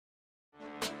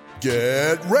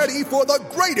Get ready for the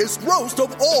greatest roast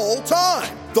of all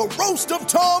time, the Roast of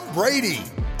Tom Brady,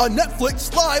 a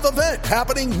Netflix live event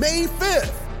happening May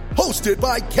 5th. Hosted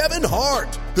by Kevin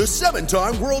Hart, the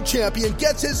 7-time world champion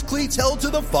gets his cleats held to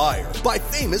the fire by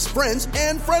famous friends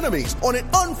and frenemies on an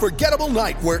unforgettable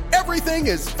night where everything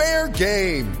is fair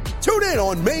game. Tune in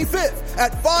on May 5th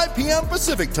at 5 p.m.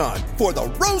 Pacific time for the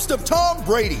Roast of Tom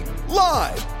Brady,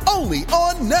 live only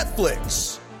on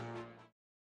Netflix.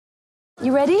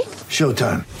 You ready?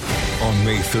 Showtime. On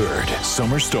May 3rd,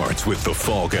 summer starts with The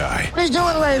Fall Guy. Let's do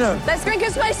it later. Let's drink a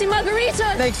spicy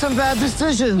margarita. Make some bad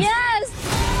decisions.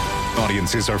 Yes.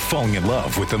 Audiences are falling in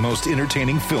love with the most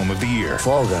entertaining film of the year.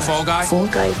 Fall Guy. Fall Guy? Fall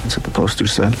Guy. That's what the poster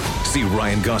said. See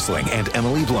Ryan Gosling and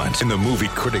Emily Blunt in the movie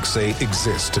critics say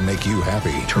exists to make you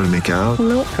happy. Trying to make it out?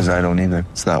 Nope. Because I don't either.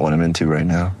 It's not what I'm into right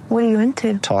now. What are you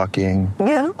into? Talking.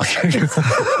 Yeah.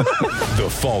 The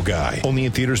Fall Guy. Only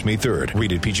in theaters May 3rd.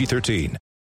 Rated PG-13.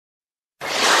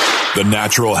 The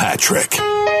Natural Hat Trick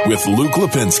with Luke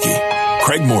Lipinski,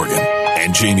 Craig Morgan,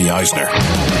 and Jamie Eisner.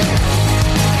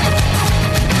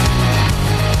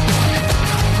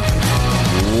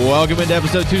 Welcome into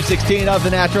episode 216 of the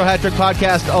Natural Hat Trick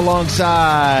podcast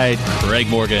alongside Craig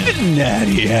Morgan,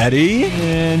 Natty Hattie,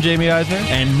 and Jamie Eisner,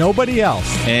 and nobody else.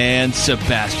 and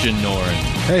Sebastian Noren.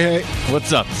 Hey.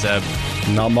 What's up, Seb?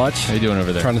 Not much. How you doing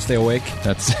over there? Trying to stay awake.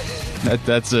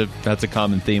 That's a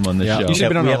common theme on this Yeah. show. You should have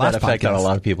been on we our have last that effect on podcast. a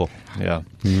lot of people. Yeah.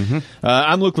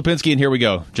 I'm Luke Lipinski, and here we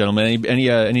go, gentlemen.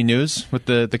 Any news with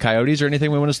the Coyotes or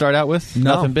anything we want to start out with?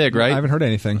 No. Nothing big, right? I haven't heard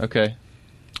anything. Okay.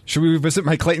 Should we revisit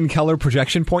my Clayton Keller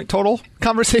projection point total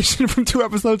conversation from 2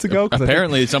 episodes ago? 'Cause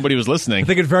Apparently, somebody was I listening.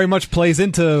 think it very much plays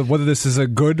into whether this is a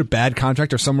good or bad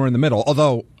contract or somewhere in the middle.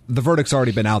 Although the verdict's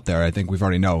already been out there. I think we've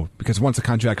already know. Because once a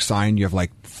contract's signed, you have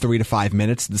like 3 to 5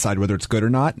 minutes to decide whether it's good or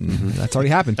not. And that's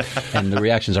already happened. And the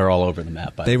reactions are all over the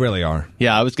map. They really are.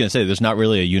 Yeah, I was going to say, there's not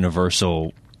really a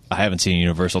universal... I haven't seen a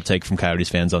universal take from Coyotes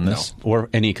fans on this. Or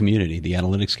any community. The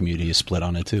analytics community is split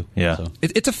on it, too. Yeah. So.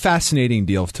 It's a fascinating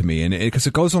deal to me, and because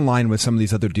it goes in line with some of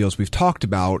these other deals we've talked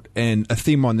about, and a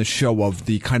theme on the show of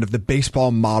the kind of the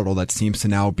baseball model that seems to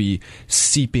now be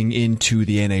seeping into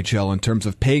the NHL in terms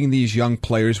of paying these young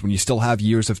players when you still have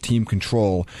years of team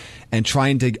control, and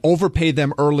trying to overpay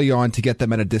them early on to get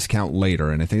them at a discount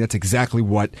later. And I think that's exactly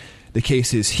what the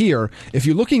case is here. If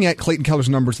you're looking at Clayton Keller's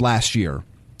numbers last year,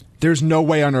 there's no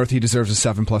way on earth he deserves a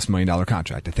 $7+ million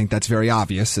contract. I think that's very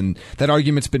obvious, and that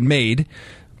argument's been made,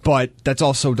 but that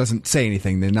also doesn't say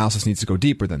anything. The analysis needs to go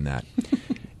deeper than that.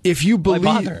 If you believe...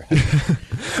 Why bother?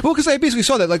 Well, because I basically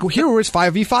saw that. Like, well, here were his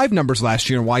 5v5 numbers last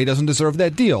year and why he doesn't deserve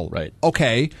that deal. Right.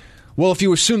 Okay. Well, if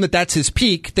you assume that that's his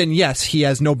peak, then yes, he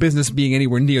has no business being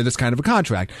anywhere near this kind of a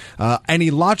contract. Any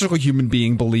logical human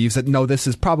being believes that, no, this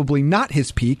is probably not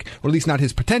his peak, or at least not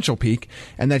his potential peak,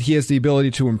 and that he has the ability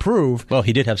to improve. Well,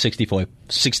 he did have 65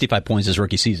 points his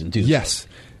rookie season, too. Yes.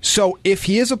 So if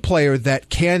he is a player that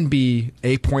can be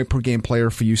a point-per-game player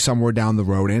for you somewhere down the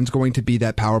road and is going to be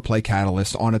that power play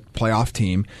catalyst on a playoff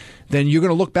team, then you're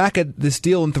going to look back at this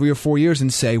deal in 3 or 4 years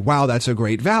and say, wow, that's a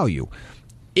great value.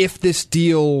 If this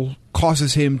deal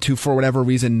causes him to, for whatever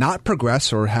reason, not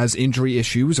progress or has injury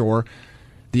issues or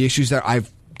the issues that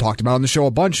I've talked about on the show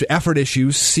a bunch, effort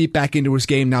issues, seep back into his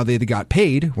game now that they got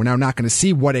paid, we're now not going to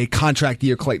see what a contract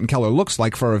year Clayton Keller looks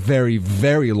like for a very,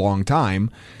 very long time,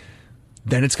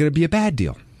 then it's going to be a bad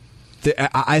deal.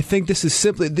 I think this is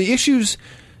simply... The issues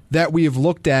that we have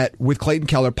looked at with Clayton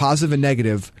Keller, positive and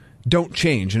negative, don't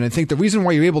change. And I think the reason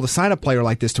why you're able to sign a player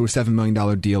like this to a $7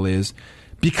 million deal is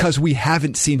because we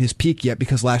haven't seen his peak yet,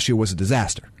 because last year was a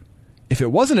disaster. If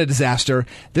it wasn't a disaster,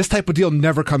 this type of deal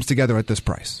never comes together at this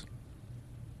price.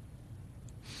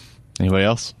 Anybody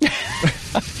else?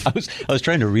 I was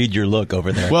trying to read your look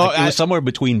over there. Well, Like, it was somewhere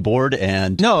between bored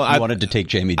and I wanted to take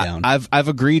Jamie down. I've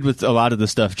agreed with a lot of the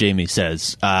stuff Jamie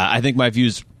says. I think my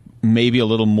view's maybe a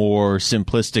little more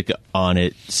simplistic on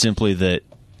it, simply that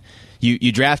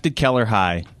you drafted Keller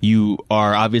high. You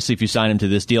are obviously, if you sign him to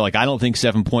this deal, like, I don't think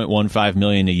 $7.15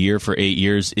 million a year for 8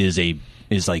 years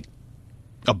is like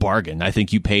a bargain. I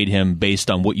think you paid him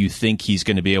based on what you think he's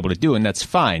going to be able to do, and that's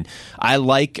fine. I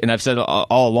like, and I've said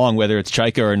all along, whether it's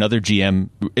Chaika or another GM,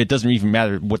 it doesn't even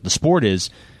matter what the sport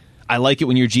is. I like it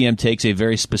when your GM takes a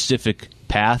very specific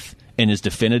path and is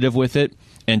definitive with it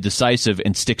and decisive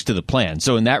and sticks to the plan.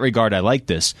 So in that regard, I like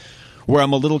this. Where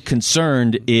I'm a little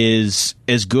concerned is,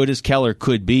 as good as Keller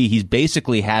could be, he's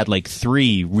basically had like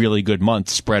 3 really good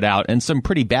months spread out and some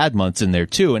pretty bad months in there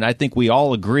too. And I think we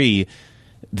all agree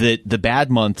that the bad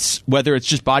months, whether it's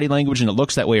just body language and it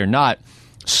looks that way or not,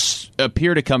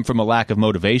 appear to come from a lack of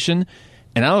motivation.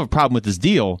 and I don't have a problem with this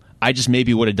deal. I just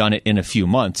maybe would have done it in a few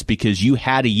months because you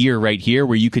had a year right here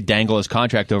where you could dangle his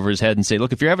contract over his head and say,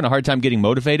 look, if you're having a hard time getting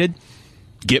motivated,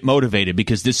 get motivated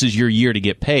because this is your year to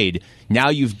get paid. Now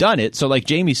you've done it. So like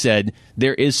Jamie said,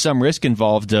 there is some risk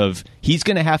involved of he's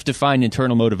going to have to find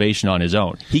internal motivation on his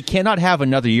own. He cannot have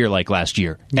another year like last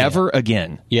year, ever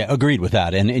again. Yeah, agreed with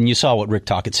that. And you saw what Rick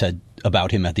Tocchet said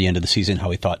about him at the end of the season,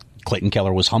 how he thought Clayton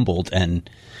Keller was humbled, and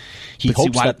he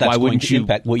hopes that's going to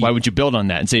impact what you... Why would you build on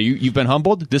that and say, you've been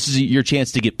humbled? This is your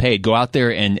chance to get paid. Go out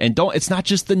there and don't... It's not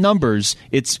just the numbers.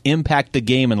 It's impact the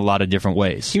game in a lot of different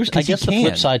ways. I guess the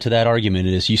flip side to that argument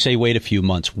is you say wait a few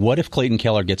months. What if Clayton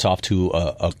Keller gets off to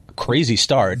a crazy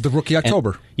start? The rookie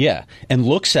October. And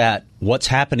looks at what's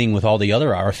happening with all the other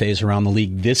RFAs around the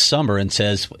league this summer and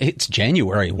says, it's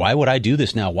January. Why would I do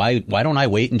this now? Why don't I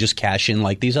wait and just cash in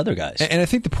like these other guys? And I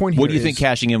think the point here what do you think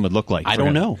cashing in would look like? I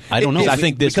don't know. I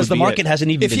think this because the market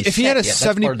hasn't even been if he had a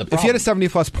set yet. if he had a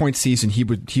 70-plus point season, he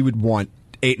would want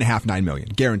 $8.5-9 million,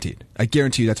 guaranteed. I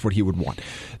guarantee you that's what he would want.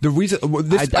 The reason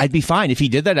I'd be fine if he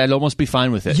did that. I'd almost be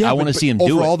fine with it. Yeah, I want to see him do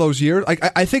it over all those years.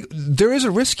 I think there is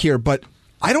a risk here, but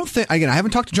I don't think. Again, I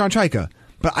haven't talked to John Chayka,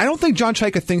 but I don't think John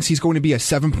Chayka thinks he's going to be a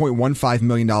 $7.15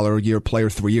 million a year player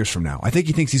 3 years from now. I think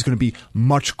he thinks he's going to be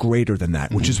much greater than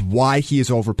that, which is why he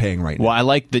is overpaying right now. Well, I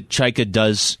like that Chayka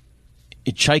does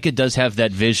have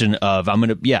that vision of I'm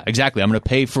going to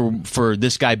pay for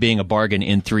this guy being a bargain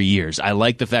in 3 years. I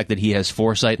like the fact that he has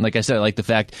foresight, and like I said, I like the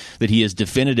fact that he is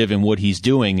definitive in what he's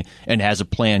doing and has a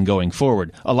plan going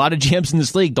forward. A lot of GMs in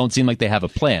this league don't seem like they have a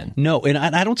plan. No, and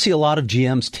I don't see a lot of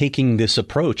GMs taking this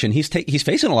approach, and he's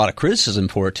facing a lot of criticism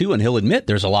for it too, and he'll admit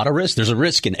there's a lot of risk. There's a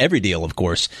risk in every deal, of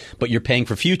course, but you're paying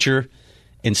for future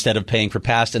instead of paying for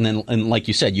past, and like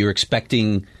you said, you're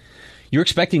expecting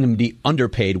him to be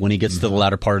underpaid when he gets to the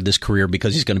latter part of this career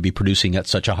because he's going to be producing at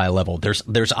such a high level.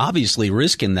 There's obviously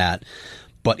risk in that,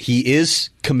 but he is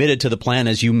committed to the plan,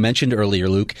 as you mentioned earlier,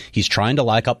 Luke. He's trying to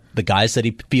lock up the guys that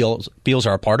he feels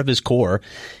are a part of his core,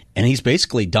 and he's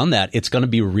basically done that. It's going to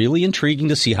be really intriguing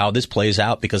to see how this plays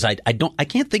out because I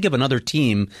can't think of another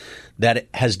team that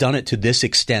has done it to this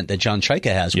extent that John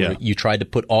Chayka has, where you tried to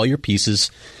put all your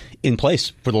pieces in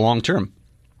place for the long term.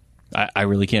 I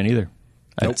really can't either.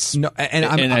 No, and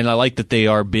I like that they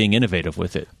are being innovative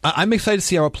with it. I'm excited to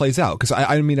see how it plays out because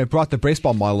I brought the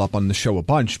baseball model up on the show a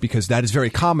bunch because that is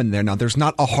very common there. Now there's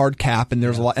not a hard cap and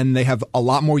there's a lot, and they have a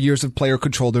lot more years of player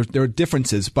control. There are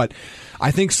differences, but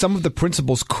I think some of the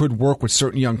principles could work with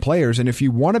certain young players. And if you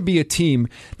want to be a team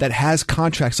that has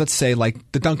contracts, let's say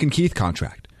like the Duncan Keith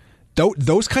contract.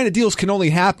 Those kind of deals can only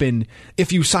happen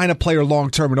if you sign a player long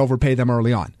term and overpay them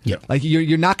early on. Yeah. Like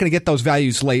you're not going to get those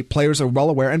values late. Players are well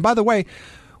aware. And by the way,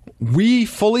 we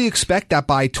fully expect that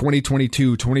by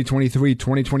 2022, 2023,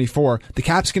 2024, the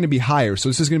cap's going to be higher. So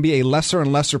this is going to be a lesser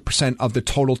and lesser % of the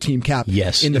total team cap in the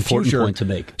important future. Point to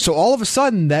make. So all of a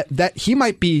sudden that he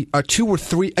might be a 2 or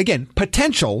 3, again,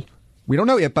 potential, we don't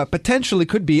know yet, but potentially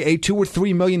could be a $2 or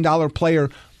 $3 million player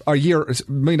a year, $1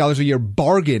 million a year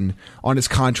bargain on his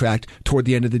contract toward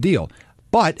the end of the deal.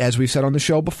 But as we've said on the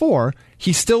show before,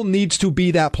 he still needs to be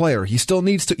that player. He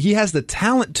has the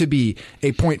talent to be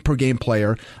a point per game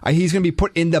player. He's going to be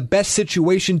put in the best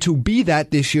situation to be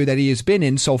that this year that he has been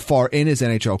in so far in his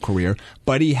NHL career,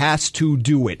 but he has to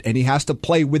do it, and he has to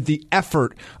play with the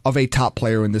effort of a top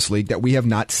player in this league that we have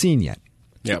not seen yet.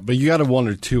 Yeah, but you got to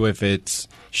wonder, too, if it's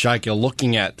Chayka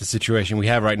looking at the situation we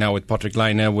have right now with Patrik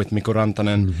Laine, with Mikko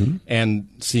Rantanen, and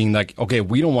seeing like, okay,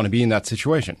 we don't want to be in that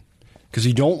situation. Because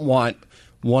you don't want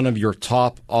one of your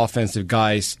top offensive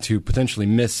guys to potentially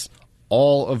miss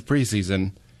all of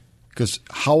preseason. Because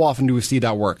how often do we see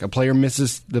that work? A player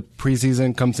misses the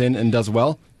preseason, comes in, and does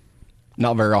well?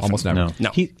 Not very often. Almost never.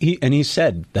 No. He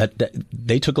said that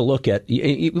they took a look at.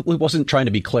 He wasn't trying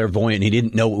to be clairvoyant. He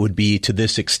didn't know it would be to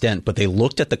this extent, but they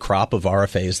looked at the crop of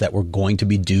RFAs that were going to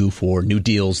be due for new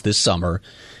deals this summer,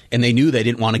 and they knew they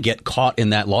didn't want to get caught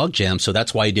in that logjam. So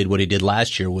that's why he did what he did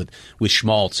last year with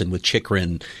Schmaltz and with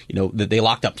Chychrun. You know, they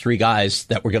locked up 3 guys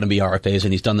that were going to be RFAs,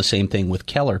 and he's done the same thing with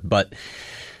Keller. But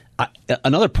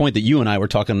another point that you and I were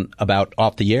talking about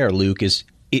off the air, Luke, is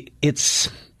it's.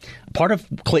 Part of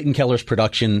Clayton Keller's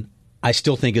production, I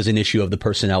still think, is an issue of the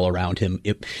personnel around him.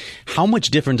 How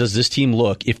much different does this team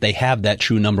look if they have that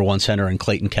true number one center and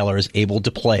Clayton Keller is able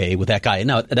to play with that guy?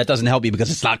 Now, that doesn't help you because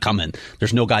it's not coming.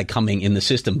 There's no guy coming in the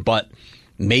system, but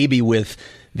maybe with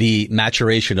the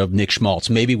maturation of Nick Schmaltz,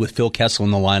 maybe with Phil Kessel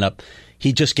in the lineup,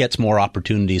 he just gets more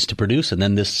opportunities to produce, and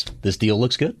then this deal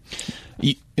looks good.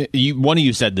 One of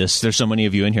you said this. There's so many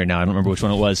of you in here now. I don't remember which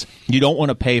one it was. You don't want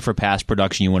to pay for past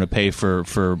production. You want to pay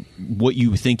for what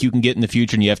you think you can get in the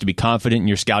future, and you have to be confident in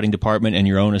your scouting department and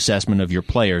your own assessment of your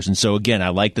players. And so, again, I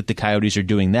like that the Coyotes are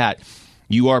doing that.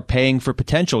 You are paying for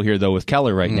potential here, though, with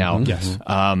Keller right now. Yes.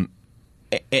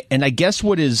 And I guess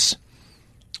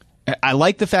I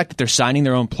like the fact that they're signing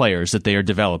their own players that they are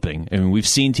developing. I mean, we've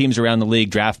seen teams around the league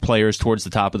draft players towards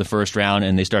the top of the first round,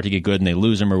 and they start to get good and they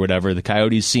lose them or whatever. The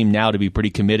Coyotes seem now to be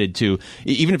pretty committed to,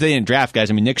 even if they didn't draft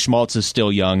guys. I mean, Nick Schmaltz is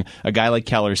still young. A guy like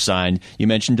Keller signed. You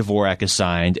mentioned Dvorak is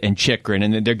signed, and Chychrun,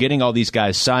 and they're getting all these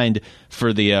guys signed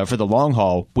for the long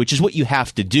haul, which is what you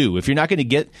have to do. If you're not going to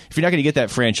get that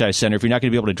franchise center, if you're not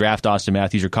going to be able to draft Austin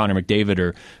Matthews or Connor McDavid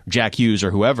or Jack Hughes or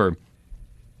whoever,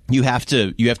 you have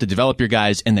to develop your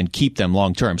guys and then keep them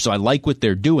long term. So I like what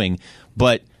they're doing,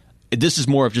 but this is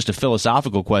more of just a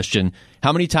philosophical question.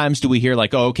 How many times do we hear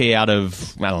like, oh, okay, out of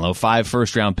 5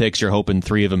 first-round picks, you're hoping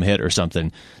 3 of them hit or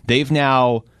something? They've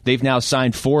now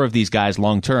signed 4 of these guys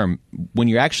long term. When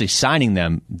you're actually signing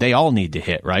them, they all need to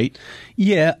hit, right?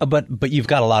 Yeah, but you've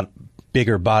got a lot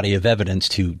bigger body of evidence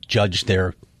to judge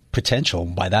their potential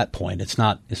by that point. It's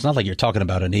not like you're talking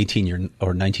about an 18-year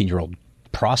or 19-year-old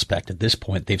prospect at this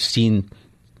point. They've seen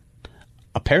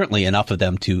apparently enough of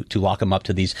them to lock them up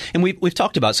to these. And we've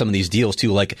talked about some of these deals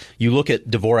too. Like you look at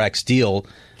Dvorak's deal,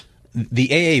 the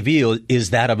AAV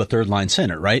is that of a third line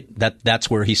center, right? That's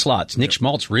where he slots. Nick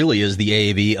Schmaltz really is the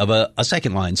AAV of a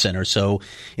second line center. So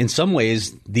in some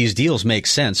ways these deals make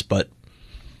sense, but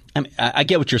I mean, I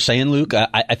get what you're saying, Luke.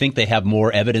 I think they have more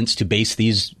evidence to base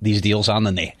these deals on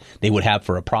than they would have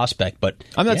for a prospect. But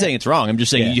I'm not saying it's wrong. I'm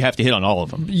just saying you have to hit on all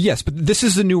of them. Yes, but this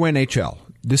is the new NHL.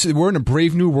 We're in a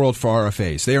brave new world for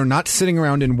RFAs. They are not sitting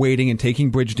around and waiting and taking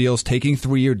bridge deals, taking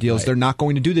 3-year deals. Right. They're not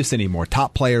going to do this anymore.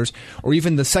 Top players, or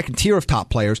even the second tier of top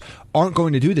players, aren't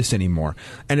going to do this anymore.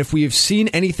 And if we have seen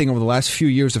anything over the last few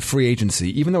years of free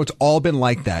agency, even though it's all been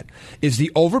like that, is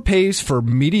the overpays for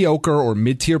mediocre or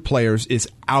mid-tier players is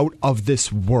out of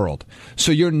this world.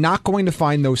 So you're not going to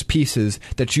find those pieces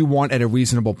that you want at a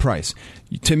reasonable price.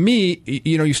 To me,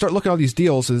 you start looking at all these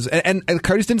deals, and the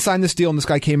Coyotes didn't sign this deal, and this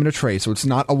guy came in a trade, so it's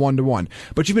not a 1-to-1.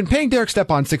 But you've been paying Derek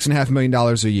Stepan $6.5 million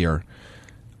a year.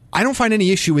 I don't find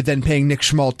any issue with then paying Nick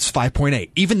Schmaltz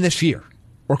 5.8, even this year,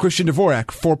 or Christian Dvorak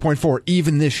 4.4,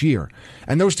 even this year.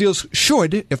 And those deals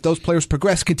should, if those players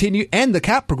progress, continue, and the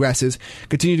cap progresses,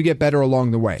 continue to get better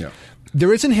along the way. Yeah.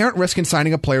 There is inherent risk in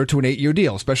signing a player to an 8-year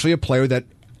deal, especially a player that,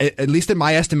 at least in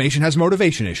my estimation, has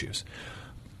motivation issues.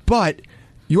 But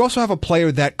you also have a player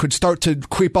that could start to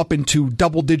creep up into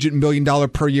double-digit $1 million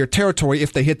per year territory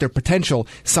if they hit their potential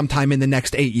sometime in the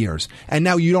next 8 years. And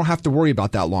now you don't have to worry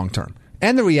about that long term.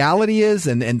 And the reality is,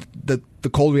 and the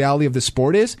cold reality of the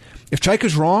sport is, if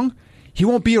Chaika's wrong, he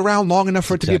won't be around long enough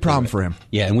for it to be a problem for him.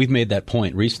 Yeah, and we've made that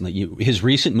point recently. His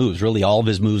recent moves, really all of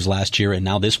his moves last year, and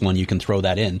now this one, you can throw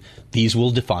that in. These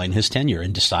will define his tenure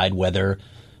and decide whether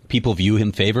people view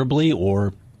him favorably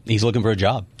or he's looking for a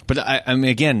job. But I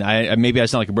mean, again, maybe I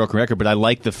sound like a broken record, but I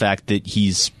like the fact that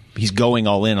he's going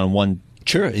all in on one.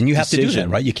 Sure, and you have to do that,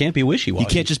 right? You can't be wishy-washy. You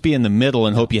can't just be in the middle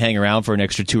and hope you hang around for an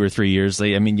extra 2 or 3 years.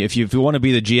 I mean, if you want to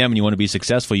be the GM and you want to be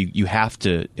successful, you have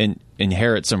to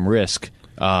inherit some risk.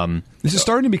 This is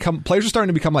starting to become, players are starting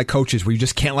to become like coaches where you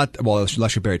just can't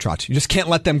unless you're Barry Trotz, you just can't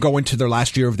let them go into their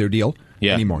last year of their deal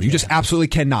anymore. You just absolutely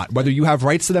cannot. Whether you have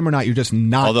rights to them or not, you're just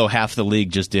not. Although half the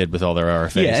league just did with all their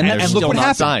RFAs. Yeah, and look what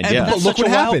happened. That's look such what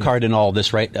a wild happened. card in all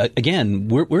this, right? Again,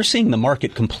 we're seeing the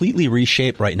market completely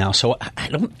reshape right now, so I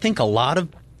don't think a lot of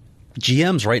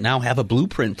GMs right now have a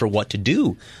blueprint for what to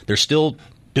do. They're still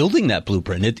building that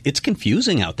blueprint. It's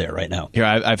confusing out there right now. Here,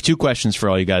 I have 2 questions for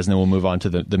all you guys, and then we'll move on to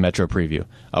the Metro preview.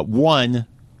 One,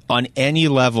 on any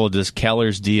level, does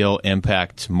Keller's deal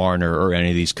impact Marner or any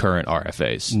of these current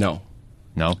RFAs? No.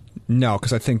 No? No,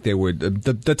 because I think they would.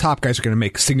 The top guys are going to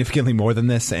make significantly more than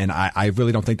this, and I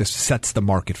really don't think this sets the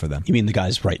market for them. You mean the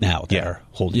guys right now that are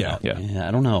holding out? Yeah,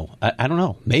 I don't know. I don't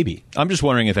know. Maybe. I'm just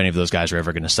wondering if any of those guys are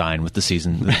ever going to sign with the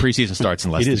season. The preseason starts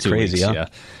in less than 2 crazy, weeks.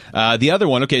 Yeah. The other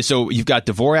one, okay, so you've got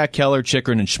Dvorak, Keller,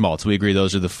 Chychrun, and Schmaltz. We agree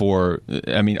those are the 4.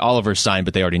 I mean, Oliver's signed,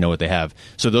 but they already know what they have.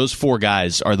 So those 4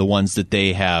 guys are the ones that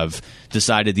they have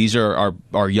decided these are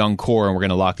our young core, and we're going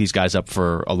to lock these guys up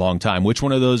for a long time. Which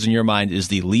one of those, in your mind, is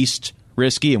the least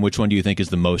risky, and which one do you think is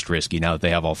the most risky now that they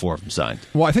have all four of them signed?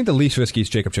 Well, I think the least risky is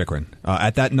Jacob Chikrin.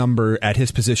 At that number, at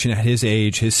his position, at his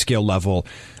age, his skill level,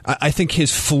 I think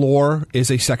his floor is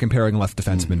a second-pairing left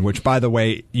defenseman, which, by the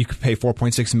way, you could pay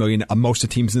 $4.6 million. Most of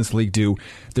the teams in this league do.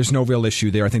 There's no real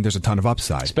issue there. I think there's a ton of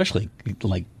upside. Especially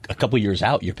like a couple years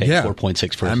out, you're paying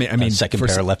 4.6 for a second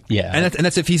pair left. Yeah, and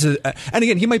that's if he's and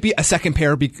again, he might be a second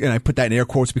pair, and I put that in air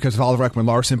quotes because of Oliver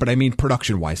Ekman-Larsson, but I mean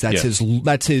production-wise,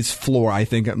 that's his floor, I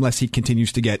think, unless he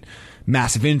continues to get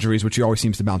massive injuries, which he always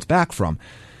seems to bounce back from.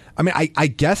 I mean, I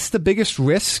guess the biggest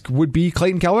risk would be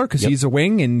Clayton Keller because he's a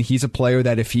wing and he's a player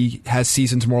that if he has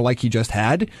seasons more like he just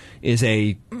had is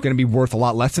going to be worth a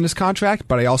lot less in his contract.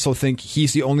 But I also think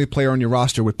he's the only player on your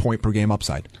roster with point per game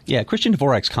upside. Yeah, Christian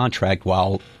Dvorak's contract,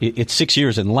 while it's 6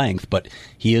 years in length, but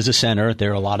he is a center.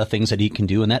 There are a lot of things that he can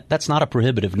do, and that's not a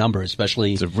prohibitive number,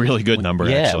 especially. It's a really good number,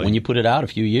 actually. When you put it out a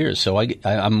few years. So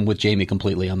I'm with Jamie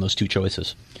completely on those two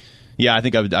choices. Yeah, I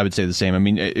think I would say the same. I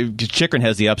mean, Chikrin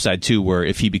has the upside too, where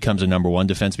if he becomes a number one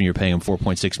defenseman, you're paying him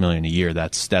 $4.6 million a year.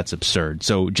 That's absurd.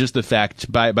 So just the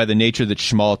fact, by the nature that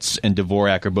Schmaltz and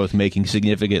Dvorak are both making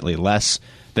significantly less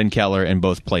than Keller and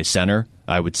both play center,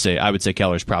 I would say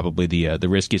Keller's probably the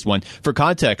riskiest one. For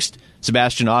context,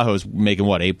 Sebastian Aho's making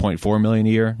 $8.4 million a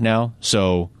year now.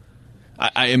 So.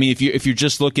 I mean, if you're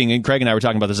just looking, and Craig and I were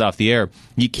talking about this off the air,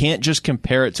 you can't just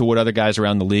compare it to what other guys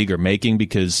around the league are making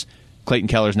because Clayton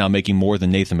Keller's now making more than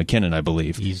Nathan McKinnon, I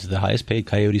believe. He's the highest paid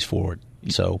Coyotes forward.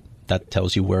 So that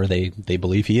tells you where they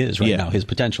believe he is right now. His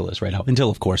potential is right now.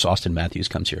 Until, of course, Austin Matthews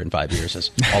comes here in 5 years,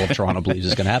 as all of Toronto believes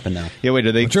is going to happen now. Yeah, wait,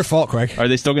 it's your fault, Craig. Are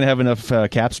they still going to have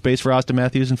enough cap space for Austin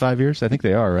Matthews in 5 years? I think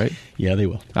they are, right? Yeah, they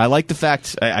will. I like the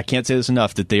fact, I can't say this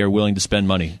enough, that they are willing to spend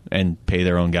money and pay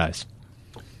their own guys.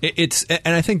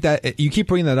 And I think that you keep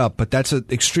bringing that up, but that's an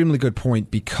extremely good point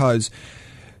because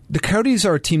the Coyotes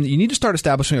are a team that you need to start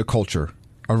establishing a culture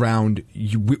around.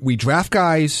 We draft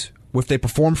guys. If they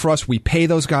perform for us, we pay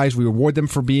those guys. We reward them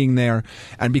for being there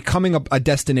and becoming a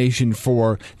destination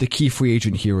for the key free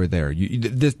agent here or there.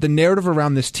 The narrative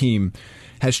around this team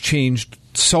has changed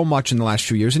so much in the last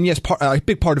few years. And yes, a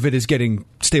big part of it is getting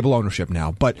stable ownership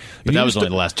now. But that was only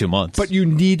the last 2 months. But you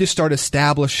need to start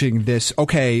establishing this,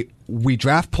 okay, we're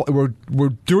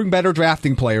doing better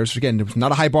drafting players. Again, it was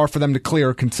not a high bar for them to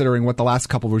clear considering what the last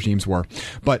couple regimes were.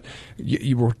 But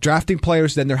you were drafting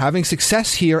players, then they're having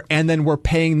success here, and then we're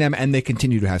paying them, and they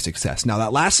continue to have success. Now,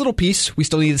 that last little piece, we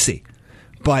still need to see.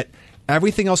 But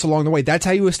everything else along the way, that's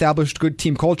how you establish good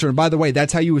team culture. And by the way,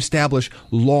 that's how you establish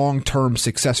long-term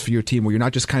success for your team, where you're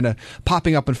not just kind of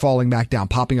popping up and falling back down.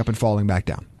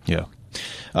 Yeah.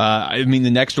 I mean,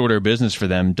 the next order of business for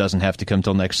them doesn't have to come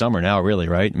till next summer now, really,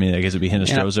 right? I mean, I guess it'd be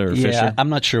Hinostroza or Fisher. Yeah, I'm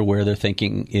not sure where their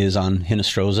thinking is on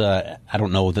Hinostroza. I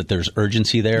don't know that there's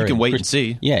urgency there. You can wait and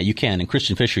see. Yeah, you can. And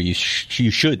Christian Fisher, you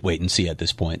should wait and see at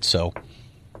this point. So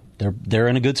they're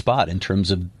in a good spot in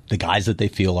terms of the guys that they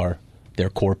feel are their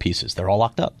core pieces. They're all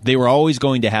locked up. They were always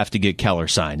going to have to get Keller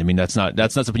signed. I mean, that's not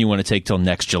something you want to take till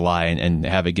next July and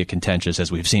have it get contentious,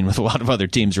 as we've seen with a lot of other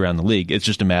teams around the league. It's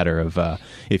just a matter of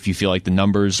if you feel like the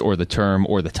numbers or the term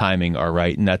or the timing are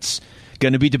right, and that's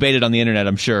going to be debated on the internet,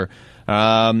 I'm sure.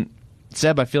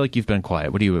 Seb, I feel like you've been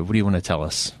quiet. What do you want to tell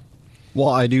us? Well,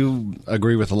 I do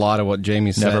agree with a lot of what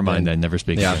Jamie said. Never mind, then. Never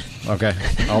speak again. Okay.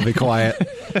 I'll be quiet.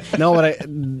 No, but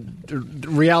the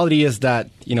reality is that,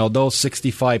 those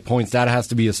 65 points, that has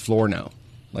to be his floor now.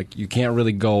 Like, you can't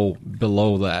really go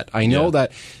below that. I know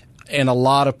that, and a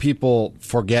lot of people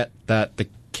forget that the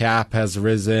cap has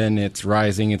risen, it's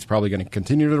rising, it's probably going to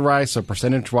continue to rise, so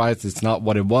percentage-wise, it's not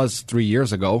what it was 3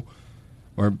 years ago.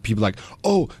 Where people are like,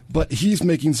 oh, but he's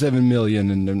making $7 million,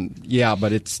 and yeah,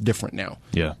 but it's different now.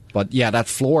 Yeah, but yeah, that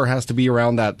floor has to be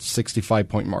around that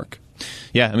 65-point mark.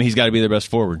 Yeah, I mean, he's got to be their best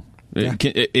forward,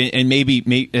 and maybe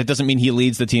it doesn't mean he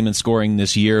leads the team in scoring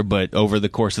this year, but over the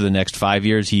course of the next 5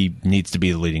 years, he needs to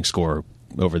be the leading scorer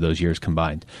over those years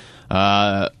combined.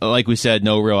 Like we said,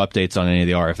 no real updates on any of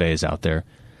the RFAs out there.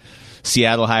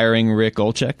 Seattle hiring Rick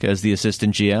Olczyk as the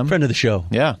assistant GM, friend of the show.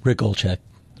 Yeah, Rick Olczyk.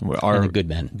 Our good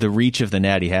man. The reach of the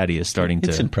Natty Hattie is starting to.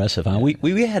 It's impressive, huh? We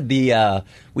had the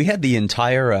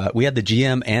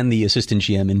GM and the assistant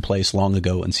GM in place long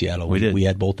ago in Seattle. We did. We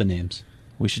had both the names.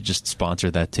 We should just sponsor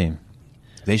that team.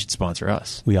 They should sponsor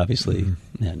us. We obviously.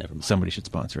 Yeah, never mind. Somebody should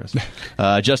sponsor us.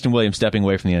 Justin Williams stepping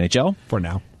away from the NHL for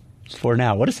now. for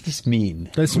now. What does this mean?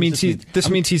 This means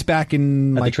he's back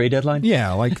in at the trade deadline.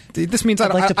 Yeah, like this means I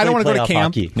don't want to go to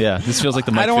camp. Hockey. Yeah, this feels like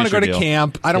the Mike I don't want to go to Fisher deal.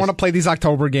 camp. I don't want to play these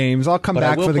October games. I'll come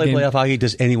back for the game. I will play playoff hockey.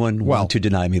 Does anyone want to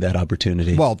deny me that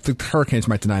opportunity? Well, the Hurricanes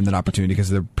might deny him that opportunity because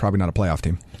they're probably not a playoff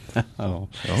team. So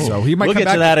he might we'll come get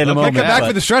back to that in a moment. Come back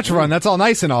for the stretch run. That's all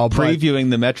nice and all. Previewing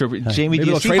the Metro. Jamie, do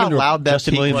you see how loud that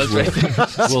Justin Williams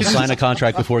will sign a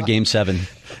contract before Game 7.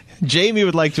 Jamie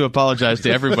would like to apologize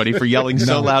to everybody for yelling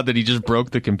so loud that he just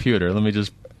broke the computer. Let me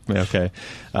just... Okay.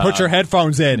 Put your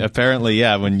headphones in. Apparently,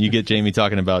 yeah, when you get Jamie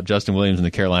talking about Justin Williams and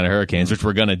the Carolina Hurricanes, which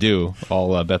we're going to do,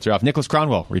 all bets are off. Nicholas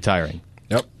Kronwall retiring.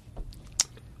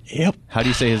 Yep. How do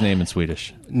you say his name in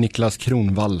Swedish? Niklas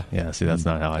Kronwall. Yeah, see, that's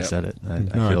not how I said it.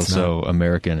 I feel so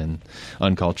American and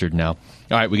uncultured now. All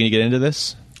right, we're going to get into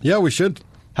this? Yeah, we should.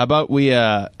 How about we...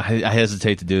 I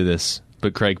hesitate to do this,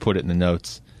 but Craig put it in the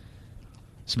notes.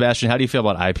 Sebastian, how do you feel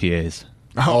about IPAs?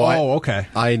 Okay.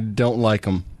 I don't like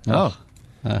them.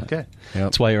 Okay.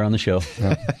 That's why you're on the show.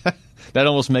 That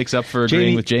almost makes up for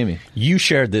agreeing with Jamie. You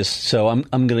shared this, so I'm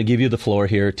going to give you the floor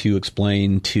here to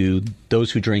explain to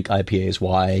those who drink IPAs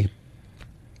why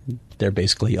they're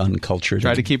basically uncultured.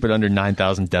 Try to keep it under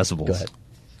 9,000 decibels. Go ahead.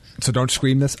 So don't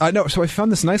scream this. No, so I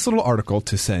found this nice little article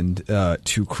to send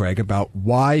to Craig about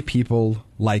why people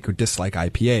like or dislike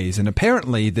IPAs. And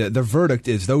apparently the verdict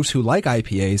is those who like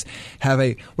IPAs have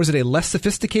a less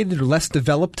sophisticated or less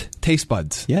developed taste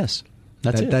buds. Yes.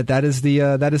 That is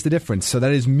the difference. So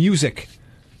that is music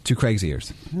to Craig's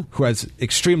ears, who has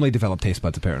extremely developed taste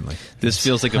buds, apparently. This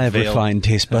feels like I have refined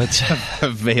taste buds. A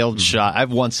veiled shot. I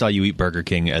once saw you eat Burger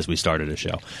King as we started a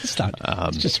show. It's not.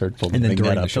 It's just hurtful. And then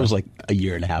during the that show. was like a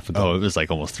year and a half ago. Oh, it was like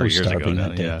almost 3 years ago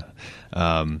now. Yeah.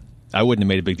 I wouldn't have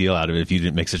made a big deal out of it if you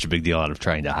didn't make such a big deal out of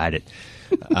trying to hide it.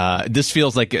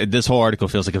 This whole article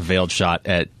feels like a veiled shot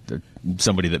at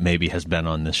somebody that maybe has been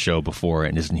on this show before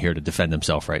and isn't here to defend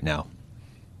himself right now.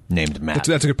 Named Matt.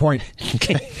 That's a good point.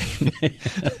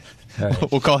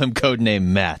 We'll call him codename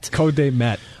Matt. Codename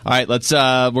Matt. All right,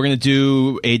 we're going to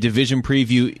do a division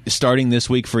preview starting this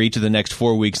week for each of the next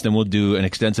 4 weeks. Then we'll do an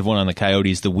extensive one on the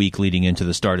Coyotes the week leading into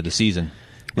the start of the season.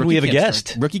 And we have a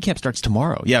guest. Rookie camp starts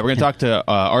tomorrow. Yeah, we're going to talk to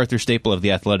Arthur Staple of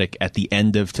The Athletic at the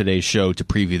end of today's show to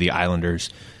preview the Islanders,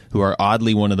 who are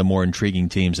oddly one of the more intriguing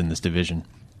teams in this division.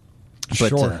 But,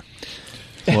 sure.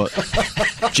 Well,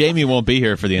 Jamie won't be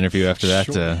here for the interview after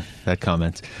that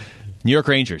comment. New York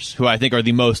Rangers, who I think are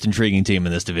the most intriguing team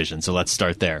in this division. So let's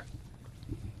start there.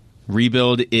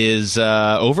 Rebuild is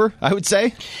over, I would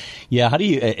say. Yeah, how do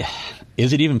you...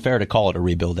 is it even fair to call it a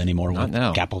rebuild anymore with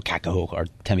Kaapo Kakko,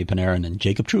 Artemi Panarin, and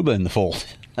Jacob Trouba in the fold?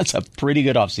 That's a pretty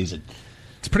good offseason.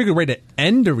 It's a pretty good way to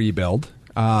end a rebuild.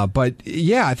 But,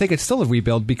 yeah, I think it's still a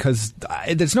rebuild because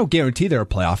there's no guarantee they're a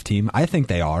playoff team. I think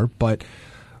they are, but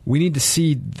we need to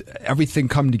see everything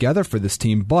come together for this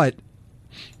team. But,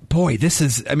 boy,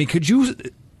 could you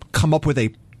come up with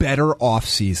a better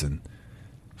offseason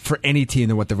for any team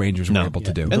than what the Rangers were able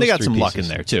to do? And they got some luck in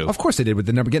there, too. Of course they did, with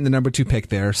getting the number 2 pick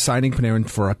there, signing Panarin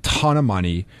for a ton of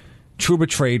money. Trouba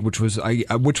trade, which was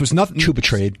nothing. Trouba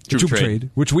trade,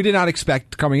 which we did not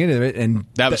expect coming into it, and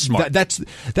that was smart.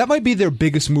 That might be their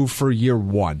biggest move for year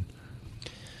one,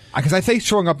 because I think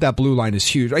showing up that blue line is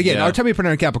huge. Again, Artemi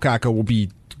Panarin and Kaapo Kakko will be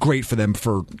great for them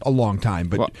for a long time,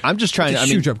 but I'm just trying. It's a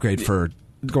huge upgrade for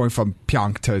going from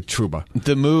Pionk to Trouba.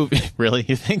 The move, really,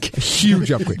 you think?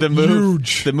 Huge upgrade. The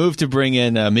move to bring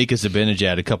in Mika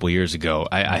Zibanejad a couple years ago,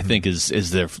 I think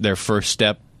is their first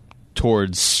step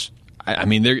towards. I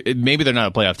mean, maybe they're not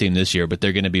a playoff team this year, but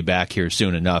they're going to be back here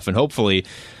soon enough. And hopefully,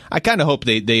 I kind of hope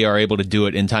they are able to do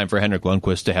it in time for Henrik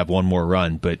Lundqvist to have one more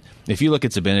run. But if you look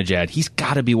at Zibanejad, he's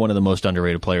got to be one of the most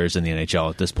underrated players in the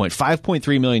NHL at this point.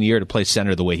 $5.3 million a year to play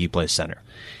center the way he plays center.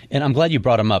 And I'm glad you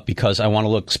brought him up because I want to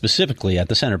look specifically at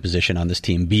the center position on this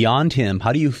team. Beyond him,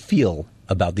 how do you feel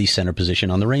about the center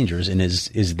position on the Rangers? And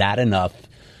is that enough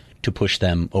to push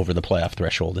them over the playoff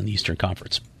threshold in the Eastern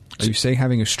Conference? Are you saying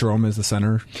having a Strome as the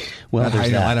center there's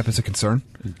that lineup is a concern?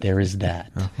 There is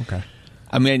that. Oh, okay.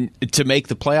 I mean, to make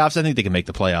the playoffs, I think they can make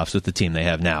the playoffs with the team they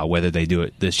have now, whether they do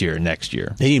it this year or next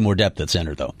year. They need more depth at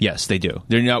center, though. Yes, they do.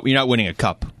 You're not winning a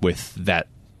cup with that.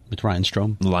 With Ryan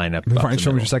Strome? Lineup. Ryan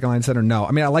Strome is your second line center? No.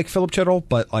 I mean, I like Philip Chittle,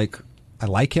 but I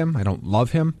like him. I don't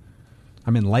love him.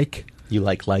 I mean, You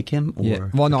like him? Or yeah.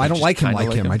 Well, no, I don't like him.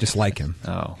 I just like him.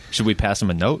 Oh. Should we pass him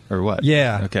a note or what?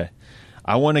 Yeah. Okay.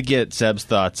 I want to get Seb's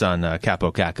thoughts on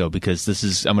Kaapo Kakko because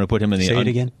I'm going to put him in the... Say it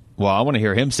again. Well, I want to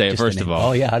hear him say it Just first the of name. all.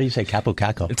 Oh, yeah. How do you say Capo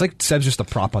Caco? It's like Seb's just a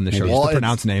prop on the show. Well, Just to it's-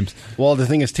 pronounce names. Well, the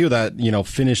thing is too that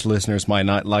Finnish listeners might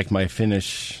not like my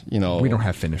Finnish. We don't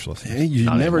have Finnish listeners. You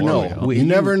Not never anymore, know. we You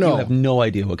never know. You have no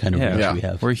idea what kind of Yeah. ranch we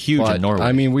have. We're huge But, in Norway.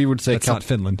 I mean, we would say That's not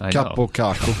Finland. I know. Capo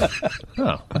Caco.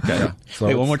 Oh, okay. Yeah. So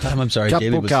Wait, one more time. I'm sorry. Jamie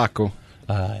Capo was, Caco.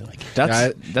 I like it.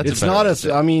 That's It's a better not way as. to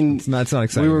say it. I mean, It's not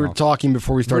exciting We were at all. talking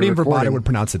before we started Radim recording. Verbata would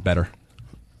pronounce it better.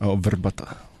 Oh,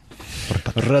 Verbata.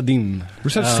 Radim. We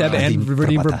should have Seb and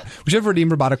Radim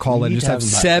Verbata call in. need Just to have have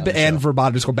him back Seb on the and show.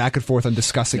 Verbata just go back and forth on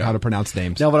discussing how to pronounce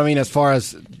names. No, but I mean, as far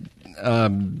as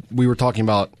we were talking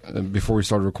about before we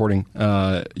started recording,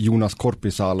 Jonas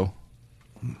Korpisalo.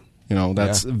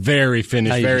 That's very Finnish.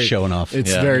 Now you're very just showing off.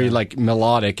 It's Yeah. very like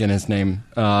melodic in his name,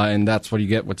 and that's what you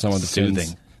get with some of the Soothing.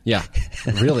 Finns. Yeah,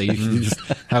 really. You just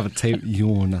have a tape.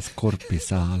 Jonas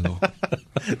Korpisalo.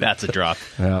 That's a drop.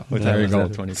 Yeah, there you was go.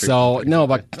 that, 23? So no,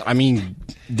 but I mean,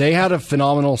 they had a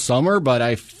phenomenal summer, but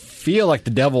I feel like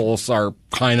the Devils are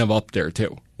kind of up there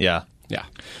too. Yeah. Yeah.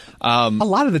 A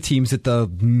lot of the teams at the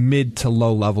mid to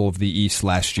low level of the East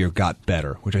last year got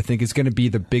better, which I think is going to be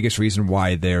the biggest reason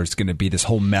why there's going to be this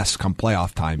whole mess come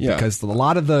playoff time. Yeah. Because a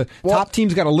lot of the top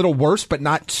teams got a little worse, but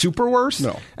not super worse.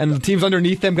 No. And the teams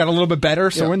underneath them got a little bit better.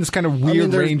 So Yeah. we're in this kind of I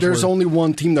weird mean, range. there's where- only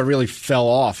one team that really fell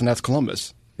off, and that's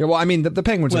Columbus. Yeah, well, I mean, the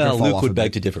Penguins are Well, going to fall Luke off would a beg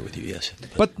bit. to differ with you, yes.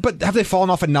 But have they fallen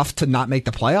off enough to not make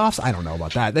the playoffs? I don't know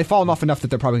about that. They've fallen off enough that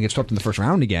they're probably going to get swept in the first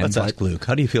round again. Let's but- ask Luke.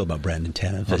 How do you feel about Brandon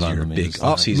Tanev Hold as on, your let me big just-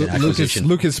 off-season acquisition?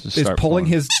 Luke is Start pulling pulling.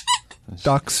 his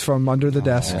ducks from under the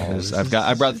desk.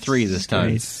 I brought 3 this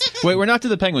time. Wait, we're not to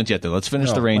the Penguins yet, though. Let's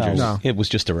finish the Rangers. No. It was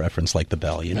just a reference like the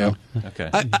bell, you know? Okay.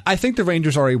 I think the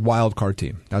Rangers are a wild card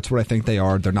team. That's what I think they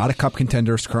are. They're not a cup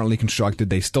contender currently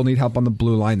constructed. They still need help on the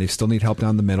blue line. They still need help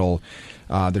down the middle.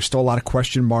 There's still a lot of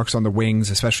question marks on the wings,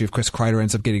 especially if Chris Kreider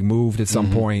ends up getting moved at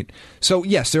some point. So,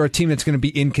 yes, they're a team that's going to be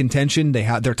in contention.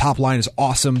 Their top line is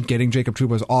awesome. Getting Jacob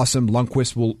Trouba is awesome.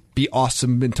 Lundqvist will be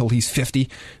awesome until he's 50.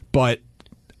 But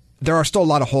there are still a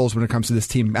lot of holes when it comes to this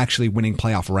team actually winning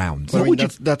playoff rounds. But I mean,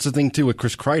 that's the thing too with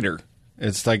Chris Kreider.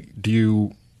 It's like,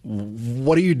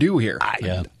 what do you do here?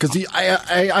 Yeah. Because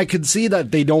I could see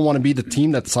that they don't want to be the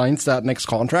team that signs that next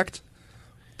contract.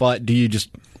 But do you just,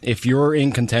 if you're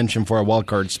in contention for a wild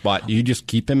card spot, do you just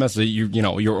keep him as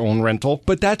your own rental?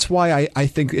 But that's why I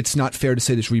think it's not fair to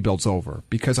say this rebuild's over,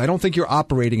 because I don't think you're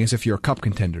operating as if you're a cup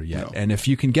contender yet. No. And if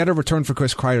you can get a return for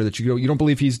Chris Kreider that you don't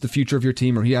believe he's the future of your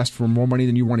team, or he asked for more money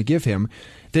than you want to give him,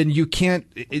 then you can't.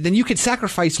 Then you could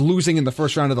sacrifice losing in the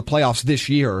first round of the playoffs this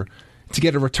year to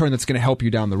get a return that's going to help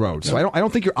you down the road. So I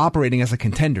don't think you're operating as a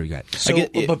contender yet. So,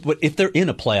 but if they're in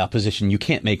a playoff position, you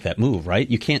can't make that move, right?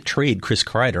 You can't trade Chris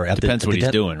Kreider at Depends what he's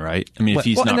doing, right? I mean, if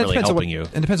he's Well, not and it really depends on helping you.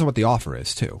 It depends on what the offer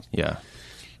is too. Yeah.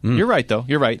 You're right, though.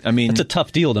 You're right. I mean, It's a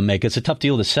tough deal to make. It's a tough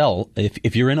deal to sell.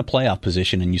 If you're in a playoff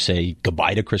position and you say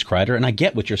goodbye to Chris Kreider, and I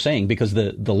get what you're saying, because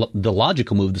the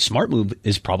logical move, the smart move,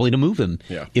 is probably to move him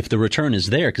if the return is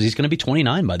there, because he's going to be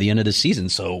 29 by the end of the season.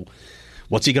 So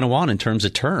what's he going to want in terms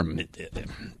of term?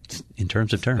 In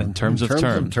terms of term. in terms of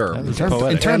term. That was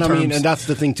poetic. And I mean, and that's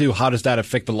the thing too. How does that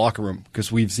affect the locker room?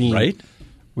 Because we've seen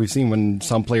when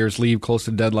some players leave close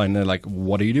to the deadline, they're like,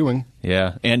 "What are you doing?"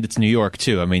 Yeah, and it's New York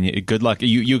too. I mean, good luck.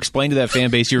 You explained to that fan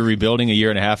base you were rebuilding a year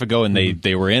and a half ago, and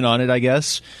they were in on it, I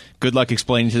guess. Good luck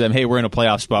explaining to them, hey, we're in a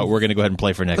playoff spot. We're going to go ahead and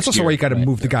play for next year. That's also why you got to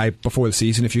move the guy before the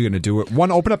season if you're going to do it.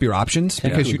 One, open up your options,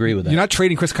 because agree with that. You're not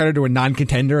trading Chris Kreider to a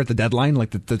non-contender at the deadline.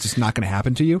 Like that's just not going to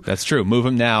happen to you. That's true. Move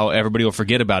him now. Everybody will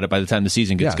forget about it by the time the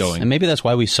season gets Yes. going. And maybe that's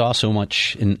why we saw so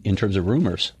much in terms of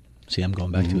rumors. See, I'm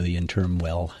going back to the interim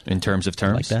In terms of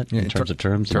terms? like that. Yeah, in terms of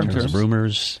terms, in terms. terms of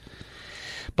rumors.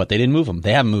 But they didn't move him.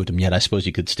 They haven't moved him yet. I suppose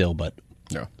you could still, but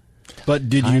No. But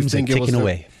did you Times are think it was ticking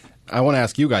away. I want to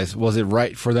ask you guys: was it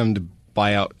right for them to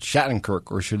buy out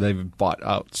Shattenkirk, or should they have bought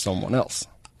out someone else?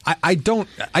 I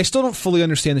still don't fully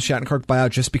understand the Shattenkirk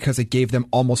buyout, just because it gave them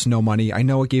almost no money. I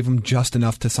know it gave them just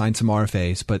enough to sign some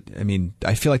RFAs, but I mean,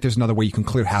 I feel like there's another way you can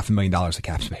clear $500,000 of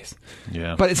cap space.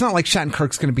 Yeah. But it's not like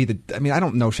Shattenkirk's going to be I mean, I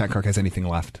don't know if Shattenkirk has anything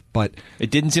left, but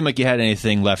It didn't seem like he had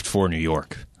anything left for New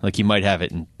York. Like he might have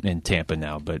it in Tampa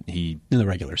now, but he... in the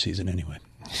regular season anyway.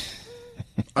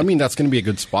 I mean, that's going to be a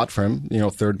good spot for him.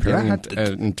 Third pairing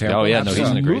in Tampa. Oh, yeah, no, he's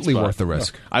in a great absolutely spot. worth the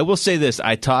risk. I will say this.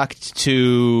 I talked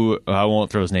to... I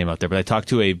won't throw his name out there, but I talked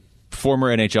to a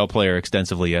former NHL player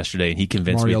extensively yesterday, and he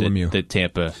convinced Mario me Lemieux. that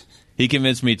Tampa... He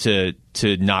convinced me to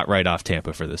not write off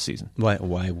Tampa for this season. Why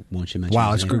won't you mention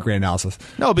Wow, his that's name? great analysis.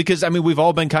 No, because, I mean, we've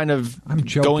all been kind of I'm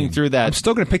joking. going through that. I'm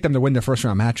still going to pick them to win their first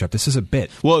round matchup. This is a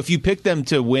bit. Well, if you pick them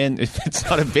to win, if it's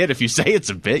not a bit, if you say it's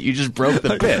a bit, you just broke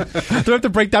the bit. Do I have to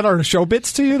break down our show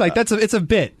bits to you? Like it's a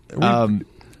bit.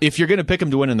 if you're going to pick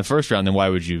them to win in the first round, then why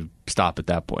would you stop at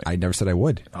that point? I never said I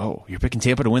would. Oh, you're picking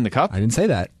Tampa to win the Cup? I didn't say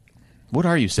that. What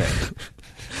are you saying?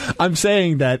 I'm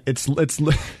saying that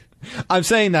I'm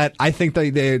saying that I think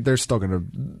they're still going to.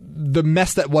 The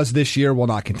mess that was this year will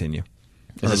not continue.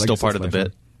 Is it still part of the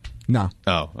bit? No.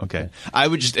 Oh, okay. I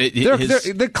would just.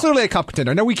 They're clearly a cup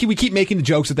contender. I know we keep making the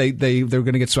jokes that they're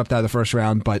going to get swept out of the first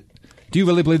round, but do you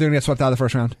really believe they're going to get swept out of the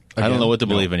first round? I don't know what to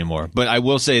believe anymore. But I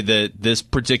will say that this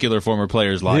particular former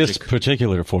player's logic. This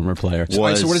particular former player. So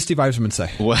what does Steve Yzerman say?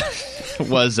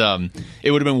 Was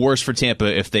it would have been worse for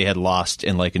Tampa if they had lost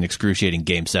in like an excruciating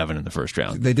Game 7 in the first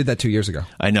round. They did that 2 years ago.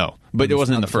 I know, but it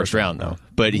wasn't in the first round though.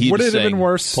 But he would it have been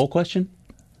worse? Poll question: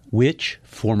 which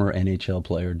former NHL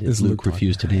player did Luke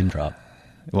refuse to name drop?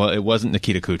 Well, it wasn't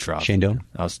Nikita Kucherov. Shane Doan?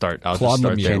 I'll start Claude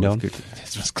there. Lemieux.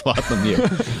 This was Claude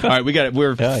Lemieux. All right,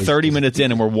 we're 30 minutes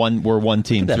in and we're one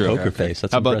team Look at through. that poker face.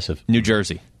 That's How about impressive. New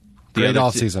Jersey? Great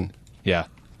offseason. Yeah.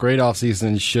 Great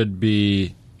offseason. Should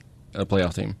be a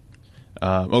playoff team.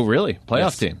 Oh, really? Playoff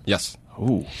Yes. team? Yes.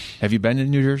 Ooh. Have you been in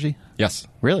New Jersey? Yes.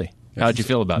 Really? How'd you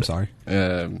feel about I'm it? sorry.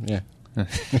 Yeah.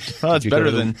 Well, it's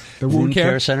better than The wound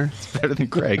care center. better than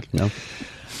Craig. No.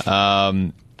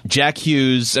 Jack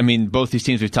Hughes, I mean, both these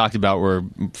teams we've talked about were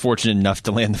fortunate enough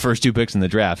to land the first 2 picks in the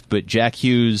draft, but Jack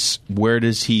Hughes, where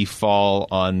does he fall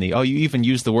on the... Oh, you even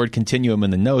used the word continuum in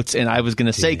the notes, and I was going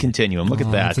to say continuum. Look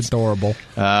at that. That's adorable.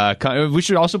 We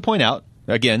should also point out,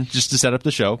 again, just to set up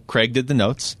the show, Craig did the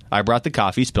notes. I brought the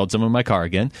coffee, spilled some in my car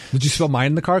again. Did you spill mine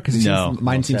in the car? Because No.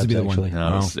 mine seems to be the Actually. one.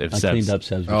 No, Oh. it I cleaned up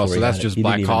Seb's before Oh, so he that's had it. just He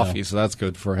black didn't even coffee, know. so that's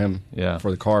good for him. Yeah.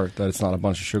 For the car, that it's not a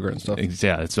bunch of sugar and stuff.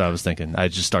 Yeah, that's what I was thinking. I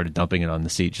just started dumping it on the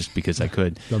seat just because I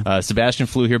could. Sebastian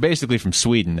flew here basically from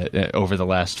Sweden over the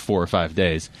last 4 or 5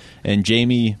 days. And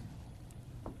Jamie...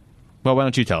 Well, why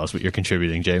don't you tell us what you're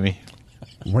contributing, Jamie?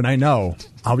 When I know,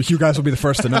 you guys will be the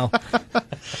first to know.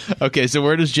 Okay, so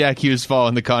where does Jack Hughes fall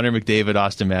in the Connor McDavid,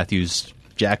 Austin Matthews,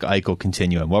 Jack Eichel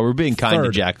continuum? Well, we're being kind to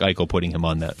Third. Jack Eichel putting him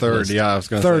on that Third, list. yeah, I was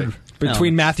going to Third, say.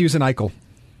 between Matthews and Eichel.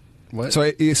 What? So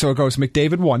it goes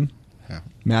McDavid 1, Yeah.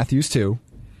 Matthews 2,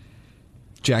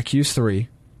 Jack Hughes 3,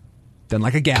 then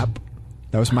like a gap.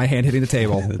 That was my hand hitting the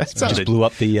table. Just blew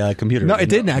up the computer. No, it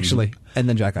didn't actually. And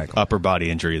then Jack Eichel. Upper body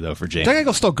injury, though, for Jamie. Jack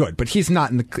Eichel's still good, but he's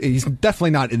definitely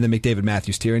not in the McDavid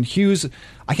Matthews tier. And Hughes,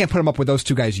 I can't put him up with those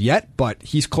two guys yet, but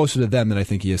he's closer to them than I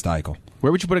think he is to Eichel.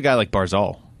 Where would you put a guy like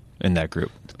Barzal in that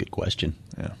group? It's a good question.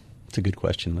 Yeah. It's a good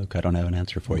question, Luke. I don't have an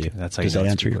answer for you. That's how Does you know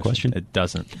that it's a answer good your question? It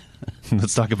doesn't.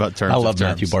 Let's talk about terms. I love of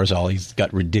terms. Matthew Barzal. He's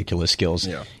got ridiculous skills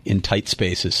Yeah. in tight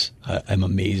spaces. I'm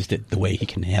amazed at the way he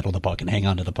can handle the puck and hang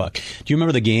on to the puck. Do you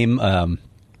remember the game?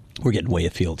 We're getting way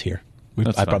afield here.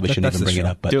 That's I probably fine. shouldn't even That's bring the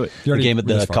it up. But Do it. You the already game at went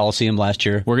the this far. Coliseum last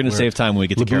year. We're going to where save time when we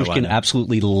get to Lyubushkin Carolina.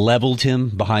 absolutely leveled him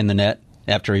behind the net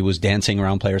after he was dancing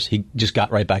around players. He just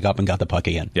got right back up and got the puck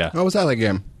again. Yeah. How was that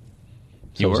game?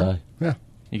 So You was were? I. Yeah.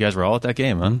 You guys were all at that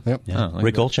game, huh? Yep. Yeah. Oh,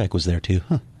 Rick Olchek was there too.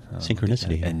 Huh.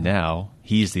 Synchronicity. And now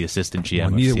he's the assistant GM Well,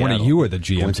 of neither Seattle. one of you are the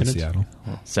GM in Coincidence? Seattle.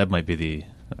 Seb might be the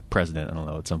president, I don't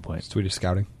know, at some point. Swedish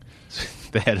scouting.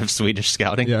 The head of Swedish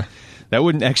scouting? Yeah. That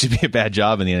wouldn't actually be a bad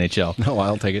job in the NHL. No,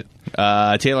 I'll take it.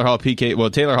 Taylor Hall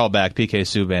back, PK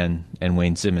Subban, and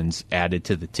Wayne Simmons added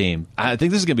to the team. I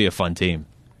think this is going to be a fun team.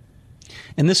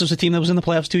 And this was a team that was in the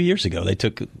playoffs 2 years ago. They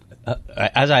took,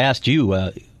 as I asked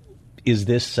you, is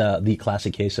this the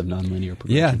classic case of nonlinear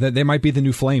progression? Yeah, they might be the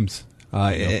new Flames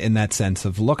in that sense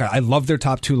of, look, I love their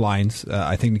top two lines.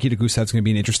 I think Nikita Gusev's going to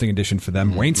be an interesting addition for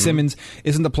them. Wayne Simmons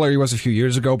isn't the player he was a few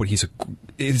years ago, but he's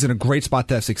in a great spot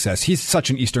to have success. He's such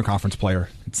an Eastern Conference player.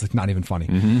 It's like not even funny.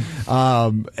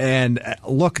 And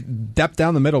look, depth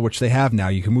down the middle, which they have now.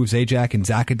 You can move Zajac and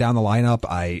Zaka down the lineup.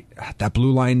 That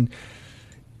blue line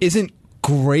isn't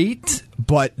great,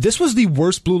 but this was the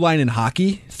worst blue line in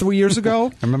hockey 3 years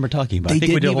ago. I remember talking about. They I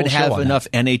think we didn't did a even whole show have on enough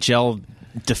NHL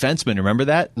defensemen. Remember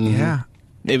that? Yeah.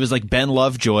 It was like Ben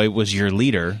Lovejoy was your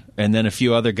leader, and then a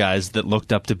few other guys that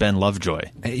looked up to Ben Lovejoy.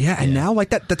 Yeah, and now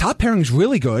like that, the top pairing's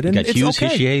really good, and Got it's Hughes,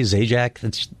 okay. Hischier,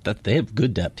 Zajac. They have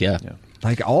good depth. Yeah.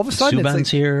 Like all of a sudden,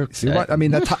 Subban's it's like, here. I mean,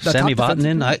 the Sami top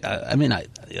defensive-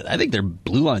 Vatanen. I think their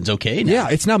blue line's okay now. Yeah,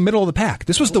 it's now middle of the pack.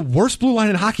 This was the worst blue line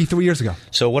in hockey 3 years ago.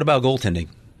 So what about goaltending?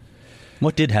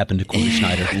 What did happen to Corey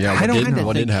Schneider? Yeah, I don't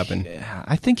what think- did happen?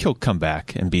 I think he'll come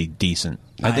back and be decent.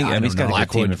 I think I he's got don't a know.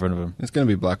 good team in front of him. It's going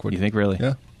to be Blackwood. You think really?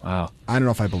 Yeah. Wow. I don't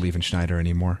know if I believe in Schneider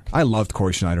anymore. I loved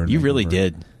Corey Schneider. In You really Vancouver.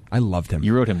 did. I loved him.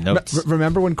 You wrote him notes.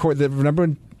 Remember when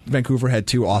Vancouver had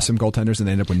two awesome goaltenders and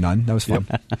they ended up with none? That was fun.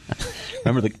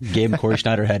 Remember the game Corey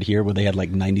Schneider had here where they had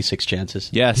like 96 chances?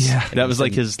 Yes. Yeah. That was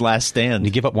like his last stand. Did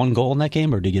he give up one goal in that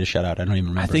game or did he get a shutout? I don't even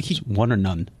remember. I think he It was one or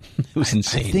none. It was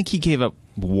insane. I think he gave up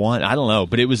one. I don't know,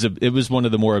 but it was one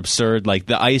of the more absurd. Like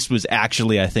the ice was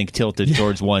actually, I think, tilted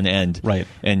towards one end, right,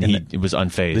 and it was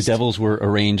unfazed. The Devils were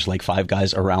arranged like 5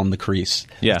 guys around the crease.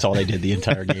 Yeah, that's all they did the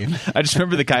entire game. I just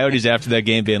remember the Coyotes after that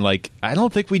game being like, "I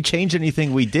don't think we changed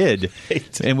anything we did,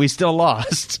 and we still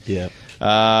lost." Yeah,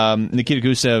 Nikita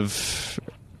Gusev,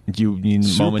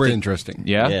 super interesting.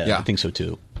 Yeah, I think so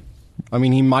too. I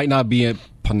mean, he might not be at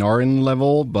Panarin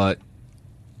level, but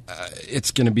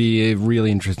it's going to be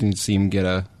really interesting to see him get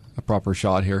a proper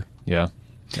shot here. Yeah.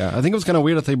 I think it was kind of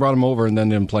weird that they brought him over and then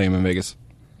didn't play him in Vegas.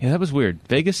 Yeah, that was weird.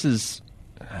 Vegas has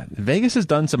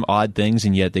done some odd things,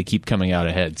 and yet they keep coming out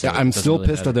ahead. So I'm still really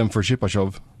pissed at them for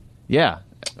Shipachyov. Yeah.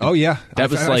 Oh, yeah. I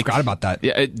forgot about that.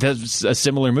 Yeah, that's a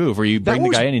similar move where you bring the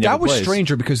guy in and he never plays. That was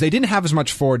stranger because they didn't have as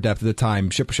much forward depth at the time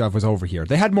Shipachyov was over here.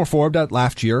 They had more forward depth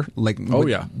last year.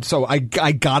 So I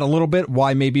got a little bit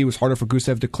why maybe it was harder for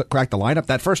Gusev to crack the lineup.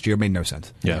 That first year made no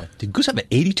sense. Yeah. Did Gusev have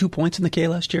 82 points in the K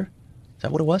last year? Is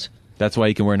that what it was? That's why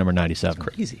he can wear number 97.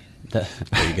 That's crazy. There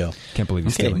you go. Can't believe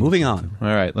he's stealing. Moving on. All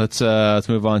right, let's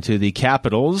move on to the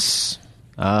Capitals.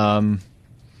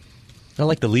 They're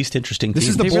like the least interesting team. This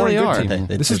is the boring good team.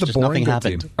 This is the boring good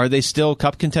team. Are they still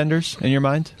cup contenders in your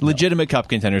mind? No. Legitimate cup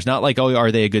contenders, not like, oh,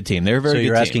 are they a good team? They're a very good team. So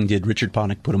you're asking, did Richard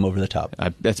Panik put them over the top?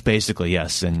 That's basically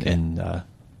yes, in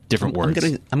different words.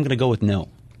 I'm going to go with no.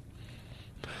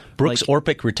 Brooks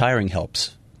Orpik retiring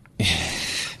helps.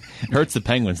 Hurts the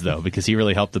Penguins, though, because he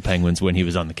really helped the Penguins when he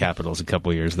was on the Capitals a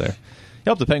couple years there. He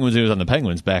helped the Penguins when he was on the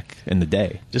Penguins back in the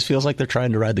day. Just feels like they're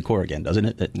trying to ride the core again, doesn't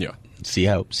it? Yeah.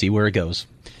 See where it goes.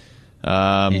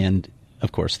 And,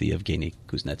 of course, the Evgeny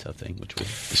Kuznetsov thing, which we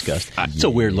discussed. It's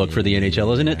a weird look for the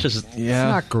NHL, isn't it? It's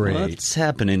not great. What's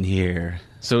happening here?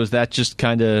 So is that just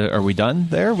kind of, are we done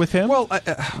there with him? Well, I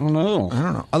don't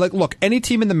know. Look, any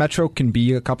team in the Metro can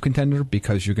be a cup contender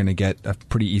because you're going to get a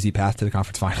pretty easy path to the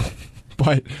conference final.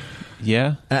 But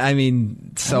yeah, I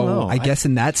mean, so I guess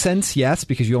in that sense, yes,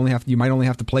 because you might only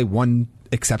have to play one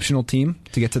exceptional team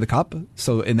to get to the cup.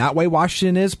 So in that way,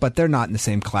 Washington is, but they're not in the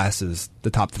same class as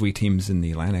the top 3 teams in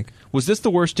the Atlantic. Was this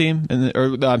the worst team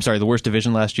the worst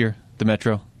division last year, the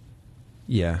Metro?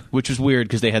 Yeah, which was weird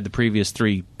because they had the previous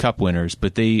 3 cup winners,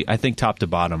 but I think top to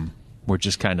bottom were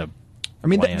just kind of. I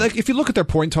mean, if you look at their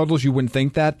point totals, you wouldn't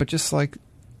think that, but just like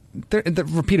the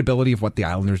repeatability of what the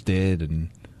Islanders did, and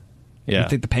I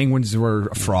think the Penguins were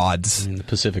frauds. The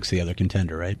Pacific's the other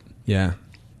contender, right? Yeah,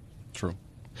 true.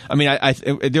 I mean,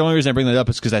 the only reason I bring that up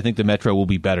is because I think the Metro will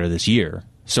be better this year.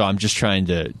 So I'm just trying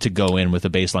to go in with a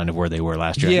baseline of where they were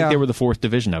last year. I think they were the 4th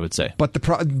division, I would say. But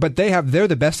they're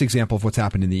the best example of what's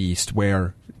happened in the East,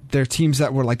 where there are teams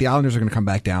that were like the Islanders are going to come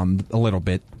back down a little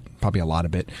bit, probably a lot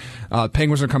of it.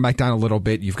 Penguins are going to come back down a little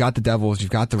bit. You've got the Devils,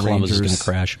 you've got the Columbus Rangers. is going to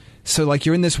crash. So like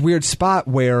you're in this weird spot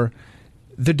where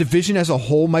the division as a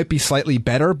whole might be slightly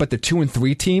better, but the 2 and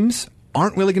 3 teams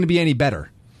aren't really going to be any better.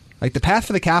 Like the path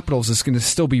for the Capitals is going to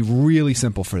still be really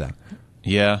simple for them.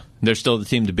 Yeah, they're still the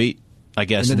team to beat, I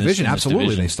guess. In the division,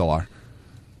 absolutely, they still are.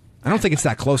 I don't think it's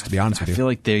that close, to be honest with you. I feel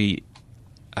like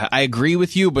I agree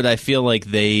with you, but I feel like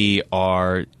they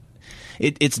are.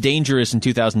 It's dangerous in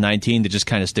 2019 to just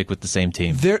kind of stick with the same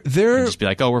team. They're and just be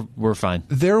like, oh, we're fine.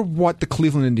 They're what the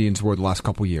Cleveland Indians were the last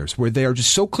couple of years, where they are just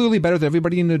so clearly better than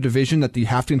everybody in the division that you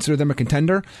have to consider them a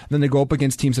contender. And then they go up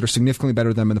against teams that are significantly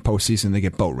better than them in the postseason, and they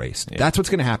get boat raced. Yeah. That's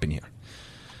what's going to happen here.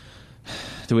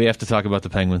 Do we have to talk about the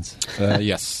Penguins?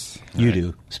 Yes. You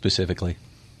do, specifically.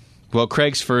 Well,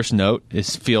 Craig's first note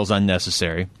feels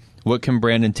unnecessary. What can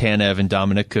Brandon Tanev and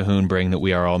Dominic Cahoon bring that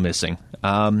we are all missing?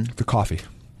 The coffee.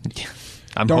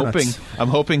 I'm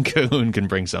hoping Cahoon can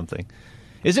bring something.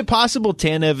 Is it possible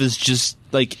Tanev is just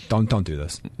like don't do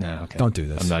this? No, okay. Don't do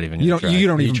this. I'm not even. You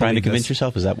don't even trying to convince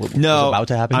yourself. Is that what was about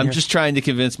to happen? I'm just trying to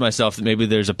convince myself that maybe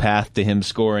there's a path to him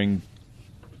scoring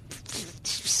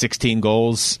 16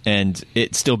 goals and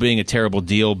it still being a terrible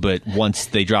deal. But once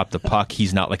they drop the puck,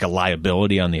 he's not like a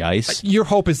liability on the ice. Your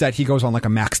hope is that he goes on like a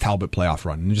Max Talbot playoff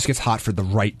run and just gets hot for the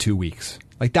right 2 weeks.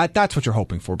 Like that. That's what you're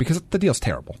hoping for because the deal's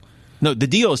terrible. No, the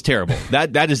deal is terrible.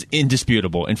 That is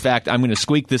indisputable. In fact, I'm going to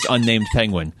squeak this unnamed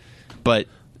Penguin. But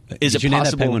is it possible? Did you name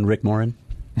that Penguin Rick Morin?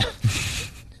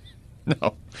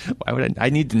 No. Why would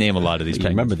I need to name a lot of these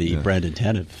Penguins. Remember the Brandon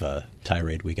Tanev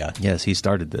tirade we got? Yes, he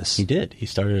started this. He did. He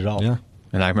started it all. Yeah.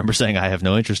 And I remember saying I have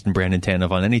no interest in Brandon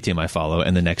Tanev on any team I follow,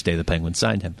 and the next day the Penguins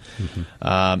signed him.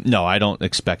 Mm-hmm. No, I don't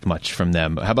expect much from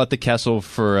them. How about the Kessel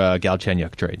for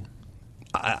Galchenyuk trade?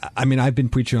 I mean, I've been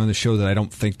preaching on the show that I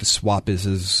don't think the swap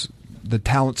the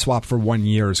talent swap for 1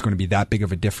 year is going to be that big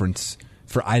of a difference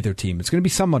for either team. It's going to be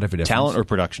somewhat of a difference. Talent or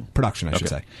production? Production, I should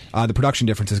say. The production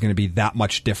difference is going to be that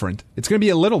much different. It's going to be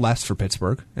a little less for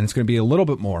Pittsburgh, and it's going to be a little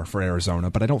bit more for Arizona,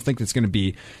 but I don't think it's going to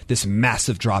be this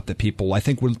massive drop that people, I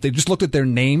think, they just looked at their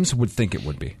names, would think it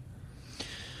would be.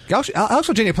 Alex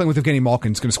Virginia playing with Evgeny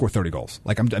Malkin is going to score 30 goals.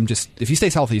 Like I'm just, if he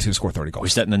stays healthy, he's going to score 30 goals. We're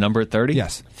setting the number at 30?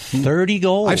 Yes. 30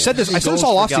 goals. I've said this. I said this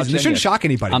all offseason. This shouldn't shock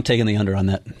anybody. I'm taking the under on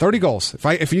that. 30 goals.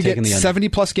 If you get 70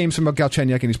 plus games from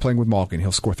Galchenyuk and he's playing with Malkin,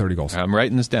 he'll score 30 goals. I'm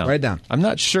writing this down. Write it down. I'm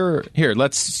not sure. Here,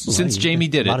 since Jamie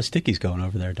did it. A lot of stickies going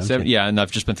over there, don't you? Yeah, and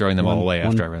I've just been throwing them all away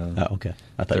after I ran them. Oh, okay.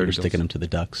 I thought you were sticking them to the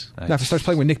Ducks. Now, if he starts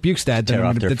playing with Nick Bukestad,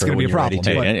 then it's going to be a problem.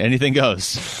 Hey, anything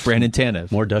goes. Brandon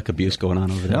Tanev. More Duck abuse going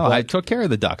on over there. No, I took care of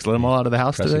the Ducks. Let them all out of the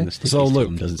house today. So,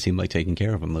 Luke, doesn't seem like taking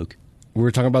care of them, Luke. We were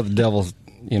talking about the Devils,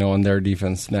 and their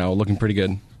defense now looking pretty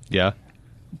good. Yeah.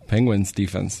 Penguins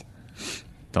defense.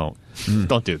 Don't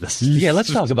do this. Yeah,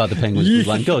 let's talk about the Penguins blue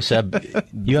line. Go, Seb.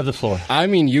 You have the floor. I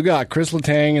mean, you got Chris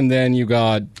Letang, and then you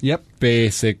got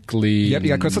basically you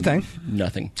got Chris Letang.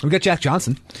 Nothing. We got Jack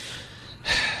Johnson.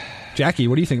 Jackie,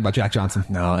 what do you think about Jack Johnson?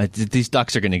 No, these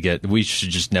Ducks are going to get... We should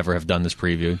just never have done this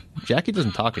preview. Jackie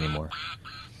doesn't talk anymore.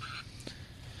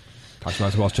 Talks about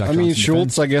as well as Jack I mean, Johnson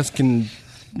Schultz, I guess, can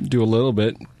do a little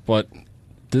bit, but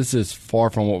this is far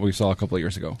from what we saw a couple of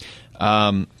years ago.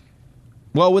 Well,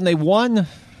 when they won,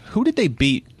 who did they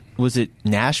beat? Was it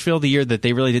Nashville the year that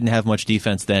they really didn't have much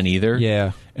defense then either?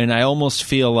 Yeah. And I almost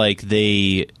feel like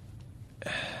they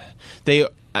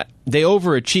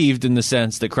overachieved in the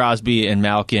sense that Crosby and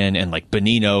Malkin and like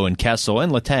Bonino and Kessel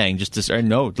and Letang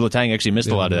Letang actually missed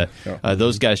a lot of that. Yeah.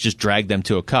 Those guys just dragged them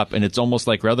to a cup, and it's almost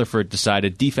like Rutherford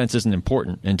decided defense isn't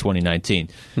important in 2019.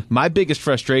 My biggest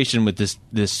frustration with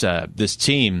this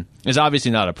team is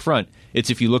obviously not up front. It's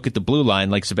if you look at the blue line,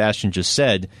 like Sebastian just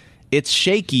said, it's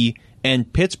shaky,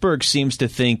 and Pittsburgh seems to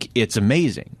think it's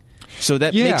amazing. So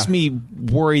that makes me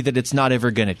worry that it's not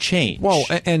ever going to change. Well,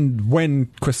 and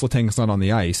when Chris Letang's not on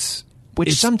the ice,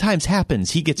 which sometimes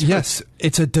happens, he gets hurt. Yes,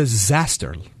 it's a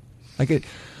disaster.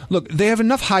 Look, they have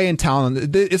enough high-end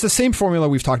talent. It's the same formula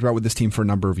we've talked about with this team for a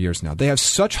number of years now. They have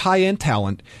such high-end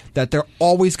talent that they're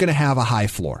always going to have a high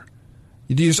floor.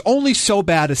 There's only so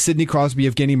bad a Sidney Crosby,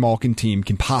 Evgeny Malkin team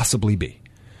can possibly be.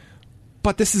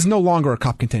 But this is no longer a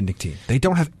cup-contending team. They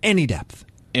don't have any depth.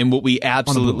 And what we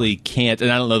absolutely can't, and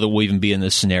I don't know that we'll even be in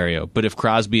this scenario, but if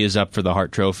Crosby is up for the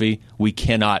Hart Trophy, we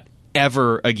cannot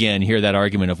ever again hear that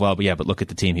argument of, but look at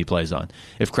the team he plays on.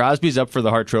 If Crosby's up for the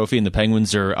Hart Trophy and the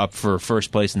Penguins are up for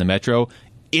first place in the Metro,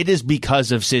 it is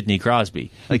because of Sidney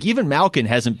Crosby. Like, even Malkin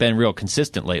hasn't been real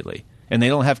consistent lately, and they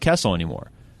don't have Kessel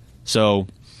anymore. So,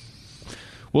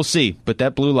 we'll see. But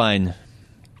that blue line,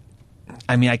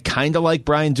 I mean, I kind of like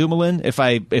Brian Dumoulin if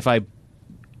I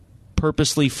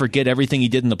purposely forget everything he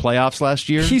did in the playoffs last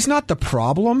year. He's not the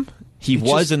problem. He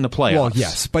was in the playoffs. Well,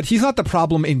 yes, but he's not the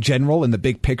problem in general in the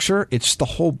big picture. It's the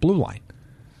whole blue line.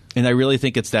 And I really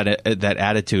think it's that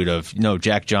attitude of,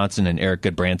 Jack Johnson and Eric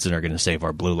Goodbranson are going to save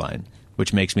our blue line,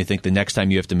 which makes me think the next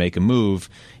time you have to make a move,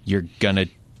 you're going to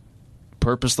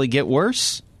purposely get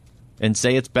worse and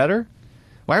say it's better.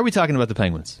 Why are we talking about the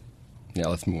Penguins? Yeah,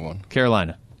 let's move on.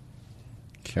 Carolina.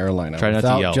 Try not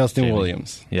to yell. Justin Jamie.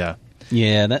 Williams. Yeah.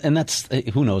 Yeah, that's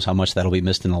who knows how much that'll be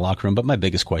missed in the locker room. But my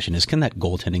biggest question is, can that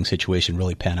goaltending situation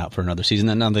really pan out for another season?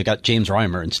 And now they got James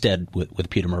Reimer instead with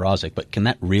Peter Mrazek, but can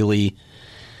that really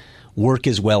work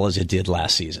as well as it did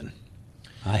last season?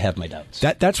 I have my doubts.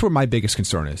 That's where my biggest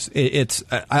concern is.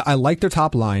 I like their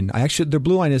top line. Their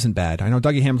blue line isn't bad. I know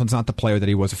Dougie Hamilton's not the player that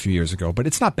he was a few years ago, but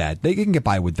it's not bad. They can get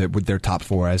by with their top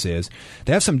four as is.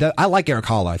 They have some. I like Eric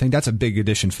Haula. I think that's a big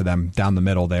addition for them down the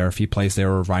middle there. If he plays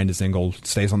there, or Ryan Dzingel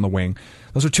stays on the wing,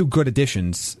 those are two good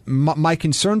additions. My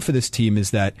concern for this team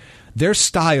is that their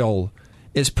style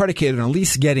is predicated on at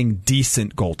least getting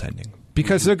decent goaltending,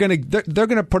 because they're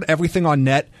gonna put everything on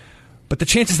net. But the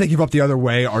chances they give up the other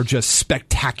way are just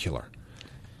spectacular.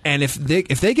 And if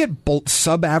they get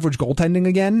sub-average goaltending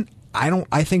again,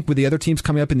 I think with the other teams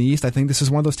coming up in the East, I think this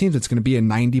is one of those teams that's going to be a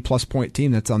 90-plus point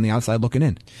team that's on the outside looking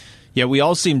in. Yeah, we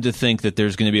all seem to think that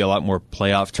there's going to be a lot more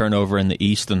playoff turnover in the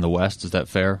East than the West. Is that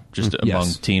fair? Just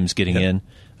among teams getting in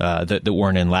that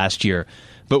weren't in last year.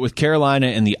 But with Carolina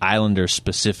and the Islanders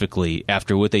specifically,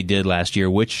 after what they did last year,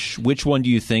 which one do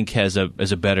you think has a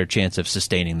better chance of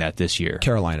sustaining that this year?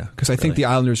 Carolina, because I think the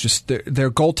Islanders their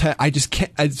goaltend. I just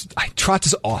can't. Trotz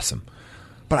is awesome,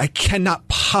 but I cannot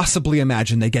possibly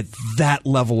imagine they get that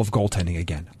level of goaltending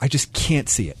again. I just can't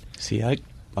see it. See, I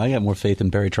got more faith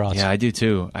in Barry Trotz. Yeah, I do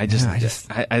too. I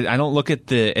don't look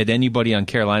at anybody on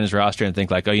Carolina's roster and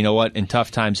think like, oh, you know what? In tough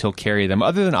times, he'll carry them.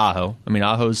 Other than Aho, I mean,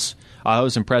 Aho's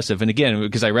impressive. And again,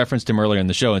 because I referenced him earlier in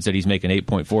the show and said he's making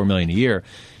 $8.4 million a year,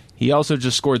 He also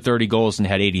just scored 30 goals and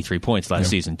had 83 points last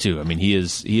season, too. I mean, he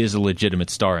is a legitimate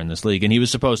star in this league, and he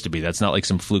was supposed to be. That's not like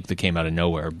some fluke that came out of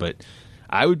nowhere, but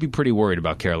I would be pretty worried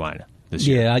about Carolina this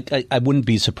year. Yeah, I wouldn't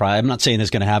be surprised. I'm not saying it's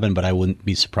going to happen, but I wouldn't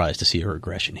be surprised to see a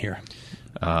regression here.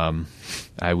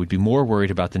 I would be more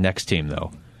worried about the next team,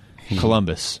 though.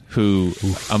 Columbus, who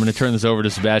I'm going to turn this over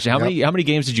to Sebastian. How many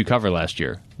games did you cover last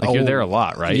year? You're there a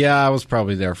lot, right? Yeah, I was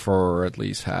probably there for at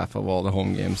least half of all the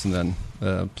home games and then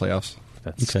playoffs.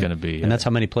 That's going to be... And that's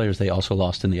how many players they also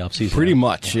lost in the offseason? Pretty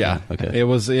much, yeah. Okay. It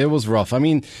was rough. I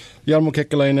mean, Jarmo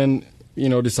Kekalainen,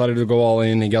 decided to go all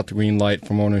in. He got the green light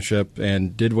from ownership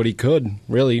and did what he could,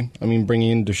 really. I mean, bringing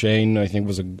in Duchesne, I think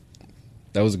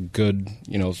that was a good,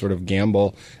 sort of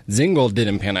gamble. Zingle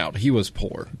didn't pan out. He was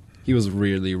poor. He was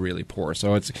really, really poor.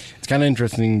 So it's kind of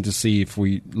interesting to see if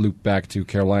we loop back to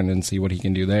Carolina and see what he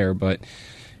can do there. But,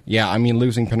 yeah, I mean,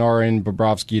 losing Panarin,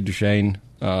 Bobrovsky, Duchesne,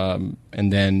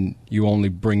 and then you only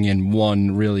bring in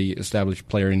one really established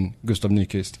player in Gustav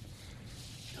Nyquist.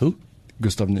 Who?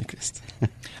 Gustav Nyquist.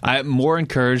 I'm more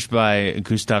encouraged by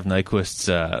Gustav Nyquist's...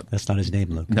 That's not his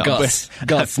name, Luke. No, Gus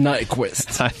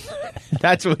Nyquist.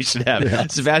 That's what we should have. Yeah.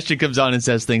 Sebastian comes on and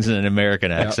says things in an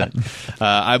American accent.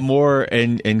 I'm more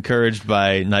encouraged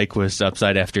by Nyquist's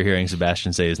upside after hearing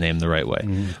Sebastian say his name the right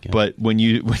way. But when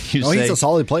you say... he's a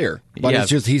solid player. But it's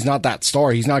just he's not that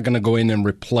star. He's not going to go in and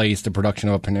replace the production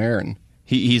of a Panarin.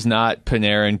 He's not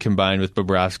Panarin combined with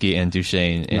Bobrovsky and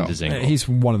Duchesne and Dzingel. He's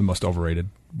one of the most overrated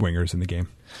wingers in the game.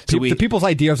 The people's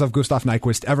ideas of Gustav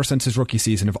Nyquist ever since his rookie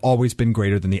season have always been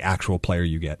greater than the actual player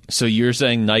you get. So you're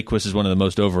saying Nyquist is one of the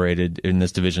most overrated in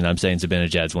this division. I'm saying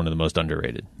Zibanejad's one of the most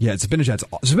underrated. Yeah, Zibanejad's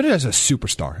a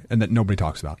superstar, and that nobody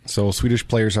talks about. So Swedish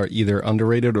players are either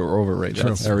underrated or overrated.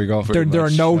 There we go. There are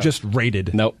no just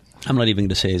rated. Nope. I'm not even going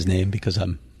to say his name because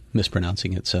I'm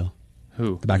mispronouncing it. So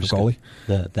who? The backup goalie?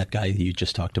 That guy you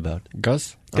just talked about.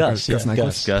 Gus? Gus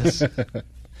Nyquist. Gus.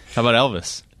 How about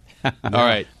Elvis? All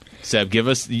right. Seb, give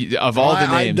us, of all the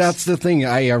names. That's the thing.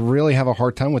 I really have a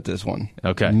hard time with this one.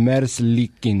 Okay.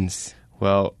 Merzlikins.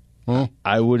 Well,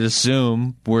 I would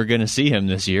assume we're going to see him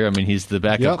this year. I mean, he's the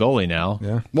backup goalie now.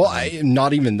 Yeah. Well,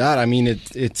 not even that. I mean,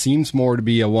 it seems more to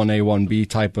be a 1A, 1B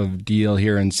type of deal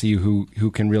here and see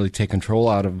who can really take control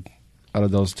out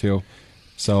of those two.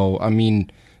 So, I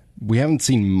mean, we haven't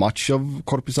seen much of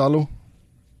Korpisalo,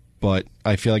 but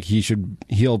I feel like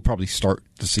he'll probably start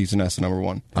the season as the number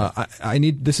one.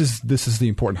 This is the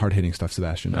important hard hitting stuff,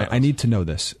 Sebastian. I need to know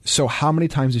this. So how many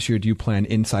times this year do you plan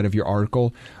inside of your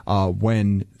article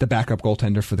when the backup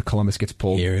goaltender for the Columbus gets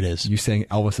pulled? Here it is. You saying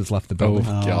Elvis has left the building?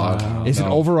 Oh God! Is it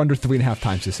over under 3.5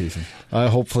 times this season?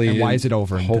 Hopefully. And why is it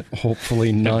over?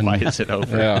 Hopefully none. Why is it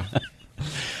over? Yeah.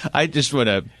 I just want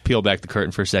to peel back the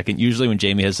curtain for a second. Usually when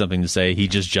Jamie has something to say, he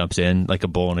just jumps in like a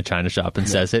bull in a china shop and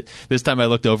says it. This time I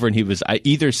looked over and he was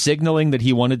either signaling that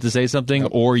he wanted to say something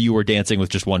or you were dancing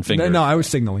with just one finger. No, I was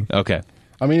signaling. Okay.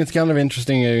 I mean, it's kind of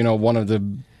interesting, one of the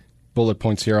bullet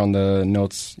points here on the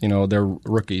notes, they're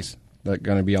rookies that are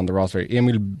going to be on the roster.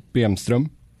 Emil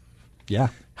Bemström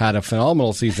had a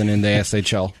phenomenal season in the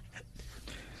SHL.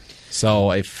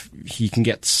 So if he can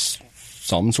get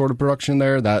some sort of production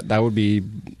there, that would be,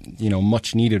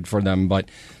 much needed for them. But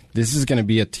this is going to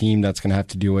be a team that's going to have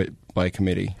to do it by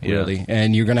committee, really.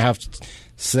 And you're going to have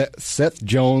Seth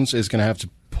Jones is going to have to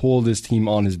pull this team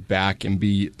on his back and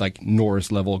be like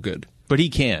Norris level good. But he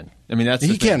can. I mean, that's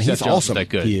he can. He's awesome. That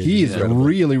good. He is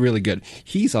really, really good.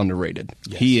 He's underrated.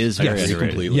 Yes. He is very underrated.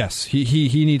 Completely. Yes,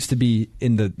 he needs to be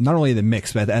in the not only the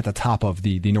mix, but at the top of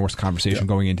the Norris conversation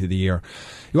going into the year.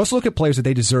 You also look at players that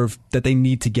they deserve, that they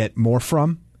need to get more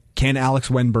from. Can Alex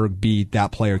Wenberg be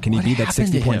that player? Can he be that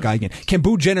 60-point guy again? Can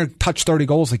Boo Jenner touch 30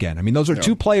 goals again? I mean, those are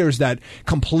two players that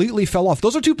completely fell off.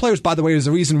 Those are two players, by the way, is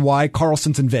the reason why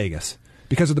Carlson's in Vegas,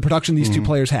 because of the production these two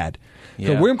players had.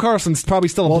 So William Karlsson's probably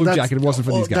still a Blue Jacket if it wasn't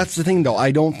for these guys. That's the thing, though.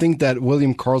 I don't think that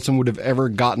William Karlsson would have ever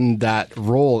gotten that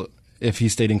role if he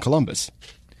stayed in Columbus.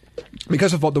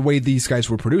 Because of the way these guys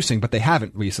were producing, but they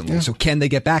haven't recently. So can they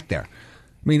get back there?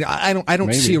 I mean, I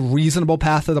don't see a reasonable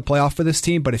path to the playoff for this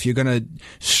team, but if you're going to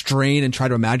strain and try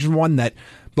to imagine one that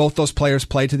both those players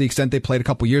play to the extent they played a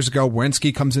couple years ago,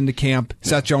 Werenski comes into camp,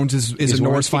 Seth Jones is a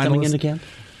Norris finalist. Coming into camp?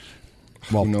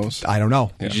 Well, who knows? I don't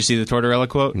know. Did you see the Tortorella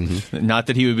quote? Mm-hmm. Not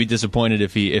that he would be disappointed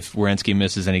if Werenski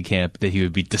misses any camp, that he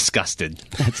would be disgusted.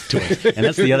 And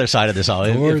that's the other side of this all.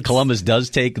 If Columbus does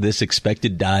take this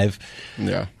expected dive,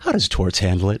 how does Torts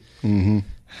handle it? Mm-hmm.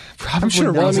 I'm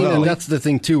sure. Well, and that's the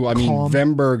thing too. I mean,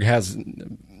 Wenberg has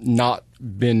not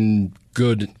been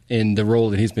good in the role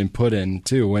that he's been put in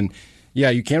too. And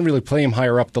you can't really play him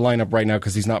higher up the lineup right now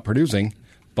because he's not producing.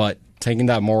 But taking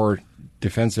that more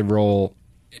defensive role,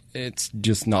 it's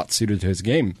just not suited to his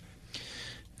game.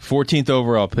 14th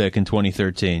overall pick in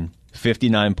 2013.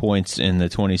 59 points in the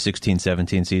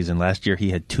 2016-17 season. Last year, he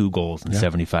had 2 goals in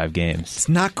 75 games. It's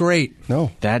not great.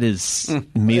 No. That is And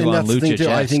Milan that's the thing, too. Lucic.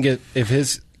 I think if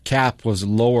his cap was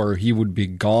lower, he would be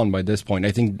gone by this point.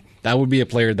 I think that would be a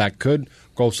player that could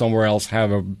go somewhere else,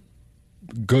 have a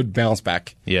good bounce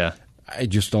back. Yeah. I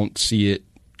just don't see it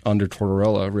under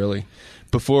Tortorella, really.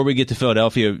 Before we get to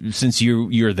Philadelphia, since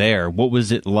you're there, what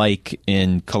was it like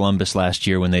in Columbus last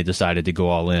year when they decided to go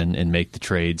all in and make the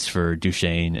trades for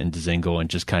Duchesne and Dzingel and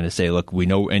just kind of say, look, we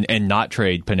know, and not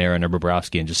trade Panarin or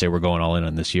Bobrovsky and just say we're going all in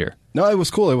on this year? No, it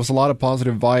was cool. It was a lot of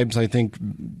positive vibes. I think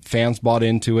fans bought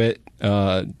into it.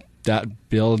 That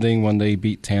building when they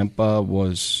beat Tampa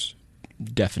was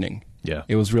deafening. Yeah.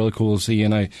 It was really cool to see,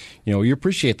 and you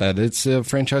appreciate that. It's a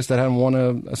franchise that hadn't won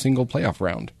a single playoff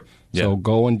round. So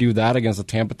go and do that against a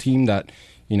Tampa team that,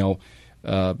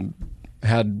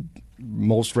 had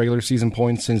most regular season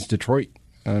points since Detroit.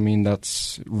 I mean,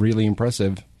 that's really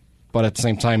impressive. But at the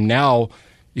same time, now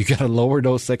you got to lower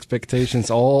those expectations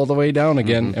all the way down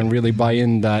again and really buy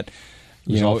in that,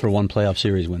 all for one playoff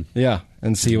series win. Yeah,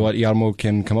 and see what Jarmo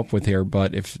can come up with here.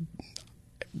 But if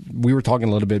we were talking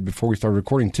a little bit before we started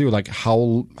recording too, like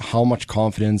how much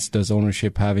confidence does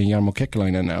ownership have in Jarmo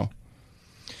Kekalainen now?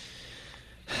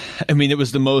 I mean, it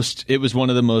was one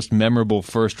of the most memorable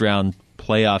first round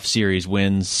playoff series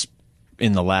wins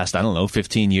in the last,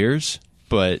 15 years,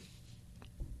 but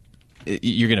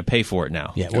you're going to pay for it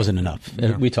now. Yeah, it wasn't enough.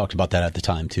 Yeah. We talked about that at the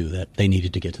time too, that they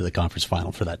needed to get to the conference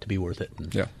final for that to be worth it.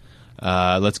 Yeah.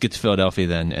 Let's get to Philadelphia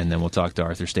then, and then we'll talk to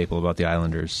Arthur Staple about the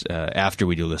Islanders after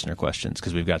we do listener questions,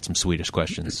 because we've got some Swedish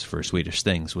questions for Swedish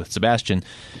things with Sebastian.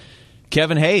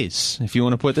 Kevin Hayes, if you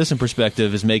want to put this in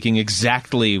perspective, is making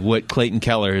exactly what Clayton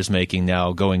Keller is making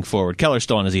now going forward. Keller's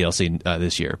still on his ELC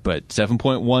this year, but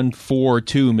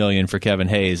 $7.142 million for Kevin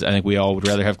Hayes. I think we all would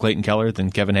rather have Clayton Keller than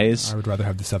Kevin Hayes. I would rather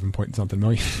have the 7-point-something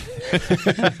million.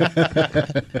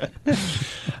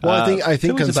 Well, I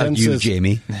think consensus about you,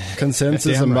 Jamie.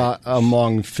 Consensus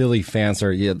among Philly fans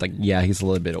are he's a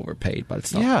little bit overpaid, but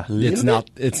it's not. Yeah,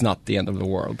 it's not the end of the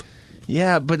world.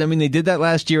 Yeah, but I mean, they did that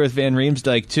last year with Van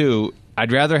Riemsdyk too.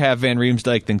 I'd rather have Van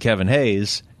Riemsdyk than Kevin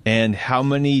Hayes. And how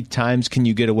many times can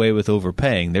you get away with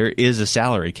overpaying? There is a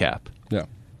salary cap. Yeah.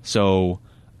 So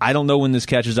I don't know when this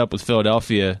catches up with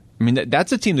Philadelphia. I mean,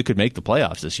 that's a team that could make the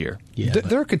playoffs this year. Yeah,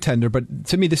 they're a contender, but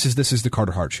to me, this is the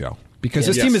Carter Hart show. Because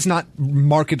this team is not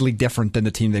markedly different than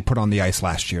the team they put on the ice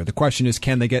last year. The question is,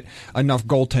 can they get enough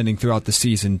goaltending throughout the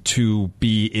season to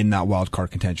be in that wild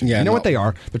card contention? Yeah, what they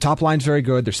are. Their top line's very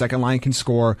good. Their second line can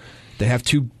score. They have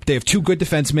two good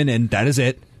defensemen, and that is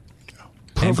it.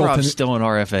 Provorov's still in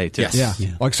RFA, too. Yes.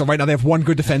 Yeah. Like, so right now they have one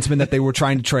good defenseman that they were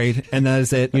trying to trade, and that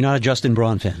is it. You're not a Justin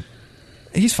Braun fan?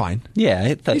 He's fine. Yeah,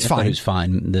 I thought he was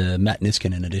fine. The Matt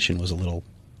Niskanen edition was a little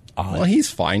odd. Well, he's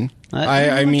fine.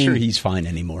 I'm not sure he's fine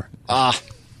anymore.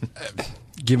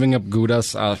 Giving up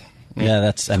Gudas.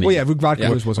 That's. I mean, Radko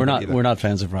Gudas wasn't. We're not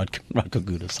fans of Radko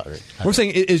Gudas. Sorry. We're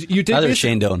saying is you did either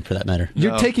Shane Doan for that matter.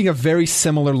 You're taking a very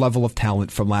similar level of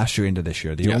talent from last year into this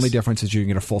year. The only difference is you can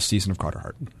get a full season of Carter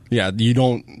Hart. Yeah, you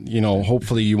don't.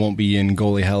 Hopefully you won't be in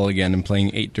goalie hell again and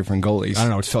playing 8 different goalies. I don't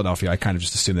know. It's Philadelphia. I kind of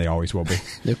just assume they always will be.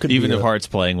 Even if Hart's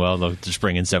playing well, they'll just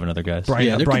bring in 7 other guys.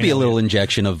 There could be a little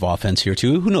injection of offense here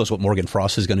too. Who knows what Morgan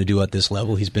Frost is going to do at this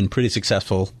level? He's been pretty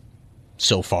successful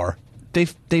so far.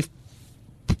 They've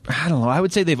I don't know. I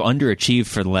would say they've underachieved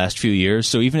for the last few years.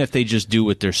 So even if they just do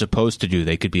what they're supposed to do,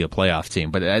 they could be a playoff team.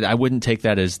 But I wouldn't take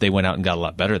that as they went out and got a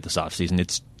lot better this offseason.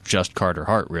 It's just Carter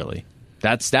Hart, really.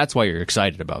 That's why you're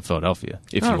excited about Philadelphia.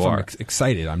 If you are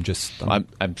excited, I'm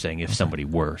saying if somebody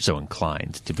were so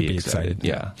inclined to be excited.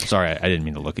 Yeah. Sorry, I didn't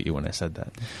mean to look at you when I said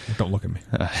that. Don't look at me.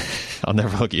 I'll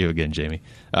never look at you again, Jamie.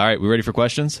 All right, we ready for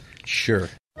questions? Sure.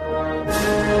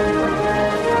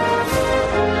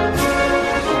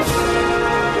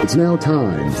 It's now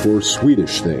time for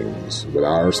Swedish Things with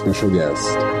our special guest,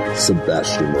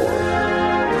 Sebastian North.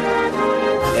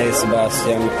 Hey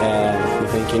Sebastian, you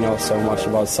think you know so much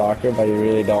about soccer, but you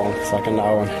really don't. Suck on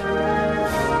that one.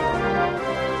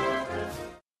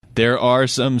 There are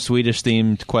some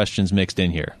Swedish-themed questions mixed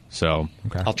in here, so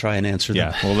I'll try and answer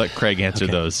them. Yeah, we'll let Craig answer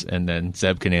those, and then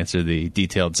Seb can answer the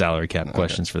detailed salary cap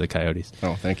questions for the Coyotes.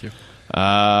 Oh, thank you.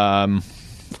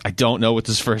 I don't know what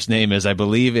this first name is. I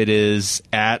believe it is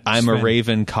at I'm a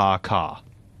Raven Ka.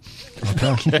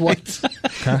 Okay. What?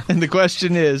 Okay. And the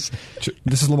question is...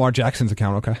 This is Lamar Jackson's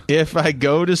account, okay? If I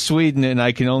go to Sweden and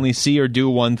I can only see or do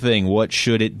one thing, what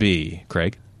should it be?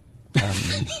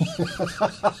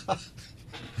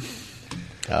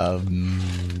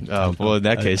 Oh, well, in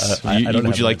that case, I don't would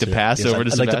have you an like to answer. pass Yes, over to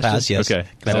I'd Sebastian? like to pass, yes. Okay.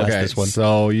 Can I ask Okay, this one?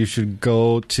 so you should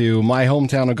go to my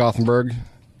hometown of Gothenburg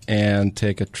and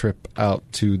take a trip out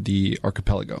to the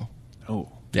archipelago. Oh.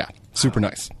 Yeah, super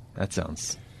nice. That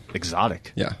sounds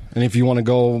exotic. Yeah, and if you want to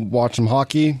go watch some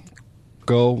hockey,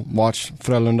 go watch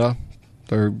Frölunda.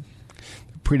 They're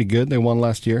pretty good. They won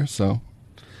last year, so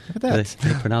look at that. Do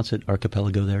they pronounce it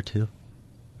archipelago there too?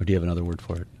 Or do you have another word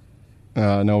for it?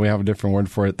 No, we have a different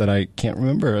word for it that I can't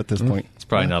remember at this point. It's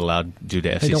probably not allowed due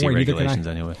to FCC don't worry, neither can regulations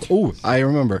anyway. Oh, I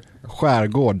remember.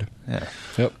 Skärgård. Yeah.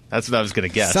 Yep. That's what I was going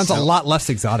to guess. Sounds a lot less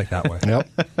exotic that way. Yep.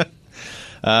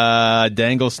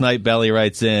 Dangle Snipe Belly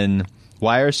writes in,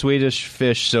 why are Swedish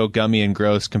fish so gummy and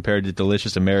gross compared to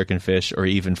delicious American fish or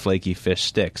even flaky fish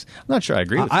sticks? I'm not sure I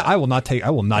agree with that. I will not take.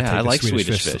 I will not take I the like Swedish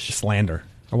Swedish fish. slander.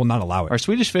 I will not allow it. Are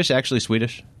Swedish fish actually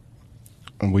Swedish?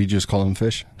 And we just call them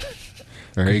fish.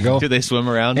 There you go. Do they swim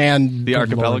around And the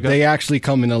archipelago? They actually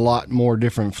come in a lot more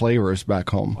different flavors back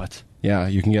home. What? Yeah,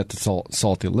 you can get the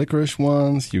salty licorice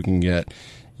ones. You can get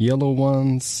yellow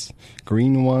ones,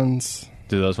 green ones.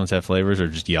 Do those ones have flavors, or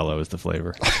just yellow is the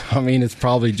flavor? I mean, it's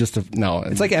probably just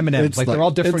It's like M&M's. Like they're all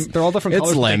different. They're all different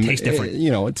colors. But they taste different.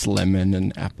 It's lemon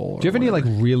and apple. Do you have any like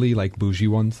really like bougie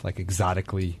ones, like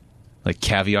exotically, like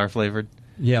caviar flavored?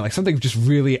 Yeah, like something just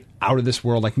really out of this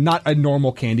world, like not a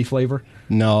normal candy flavor.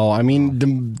 No, I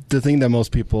mean the thing that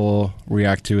most people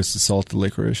react to is the salted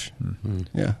licorice.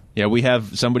 Mm-hmm. Yeah, yeah. We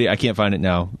have somebody, I can't find it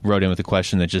now, wrote in with a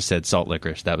question that just said salt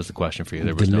licorice. That was the question for you.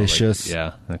 There was delicious.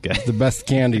 No, okay. The best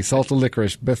candy, salted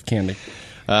licorice, best candy.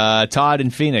 Todd in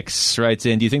Phoenix writes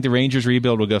in, do you think the Rangers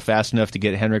rebuild will go fast enough to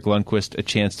get Henrik Lundqvist a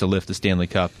chance to lift the Stanley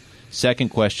Cup? Second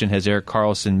question, has Erik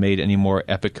Karlsson made any more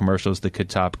epic commercials that could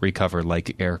top Recover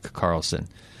like Erik Karlsson?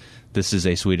 This is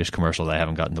a Swedish commercial that I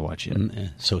haven't gotten to watch yet.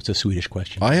 So it's a Swedish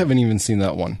question. I haven't even seen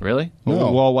that one. Really? No.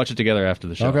 We'll all watch it together after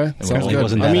the show. Okay, sounds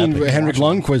good. I mean, Henrik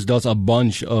Lundqvist does a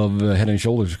bunch of Head and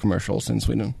Shoulders commercials in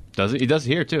Sweden. Does it? He does it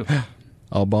here, too.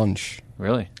 A bunch.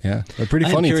 Really? Yeah. They're pretty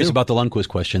funny, I'm curious too. about the Lundqvist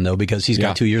question, though, because he's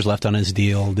got 2 years left on his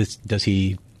deal. Does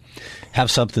he have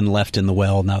something left in the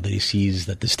well now that he sees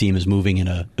that this team is moving in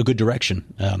a good direction?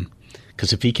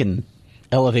 Because if he can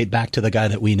elevate back to the guy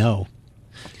that we know,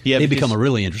 they become a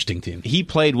really interesting team. He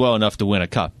played well enough to win a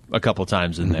cup a couple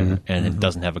times in there, and it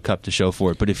doesn't have a cup to show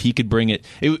for it. But if he could bring it,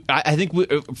 I think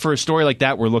for a story like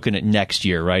that, we're looking at next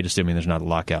year, right? Assuming there's not a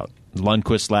lockout.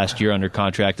 Lundqvist last year under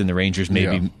contract, and the Rangers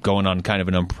maybe going on kind of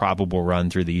an improbable run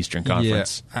through the Eastern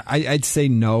Conference. Yeah, I'd say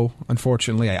no,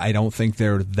 unfortunately. I don't think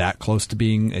they're that close to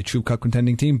being a true cup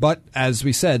contending team. But as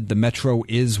we said, the Metro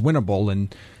is winnable,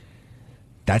 and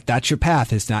that's your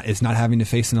path. Is not having to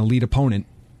face an elite opponent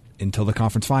until the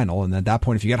conference final. And at that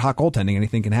point, if you get hot goaltending,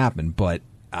 anything can happen. But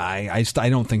I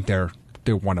don't think they're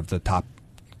one of the top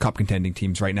cup contending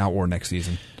teams right now or next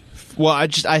season. Well,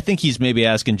 I think he's maybe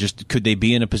asking just could they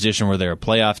be in a position where they're a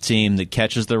playoff team that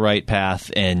catches the right path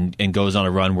and goes on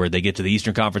a run where they get to the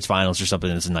Eastern Conference Finals or something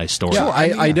that's a nice story. Yeah,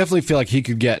 I definitely feel like he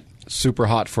could get super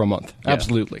hot for a month. Yeah.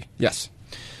 Absolutely. Yes.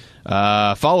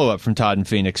 Follow-up from Todd in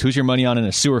Phoenix. Who's your money on in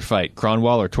a sewer fight,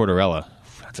 Kronwall or Tortorella?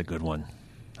 That's a good one.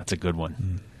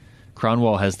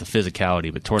 Kronwall has the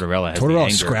physicality, but Tortorella has the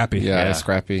anger. Scrappy. Yeah,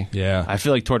 scrappy. Yeah. I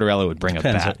feel like Tortorella would bring a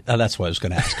bat. That's what I was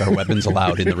going to ask. Are weapons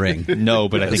allowed in the ring? No,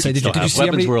 but I think did you see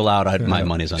weapons were allowed. My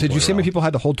money's on Did you see how many Tortorella. people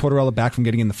had to hold Tortorella back from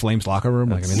getting in the Flames locker room?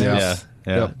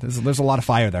 There's a lot of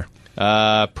fire there.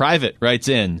 Private writes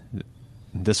in,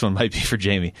 this one might be for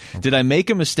Jamie. Did I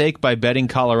make a mistake by betting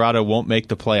Colorado won't make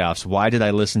the playoffs? Why did I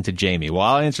listen to Jamie? Well,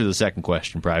 I'll answer the second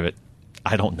question, Private.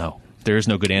 I don't know. There is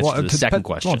no good answer to the second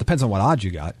question. Well, it depends on what odds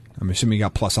you got. I'm assuming you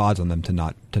got plus odds on them to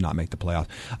not make the playoffs.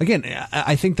 Again,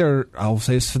 I think I'll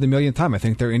say this for the millionth time. I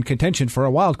think they're in contention for a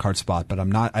wild card spot, but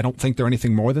I don't think they're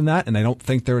anything more than that, and I don't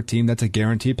think they're a team that's a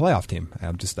guaranteed playoff team.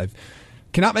 I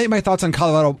cannot make my thoughts on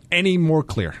Colorado any more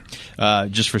clear.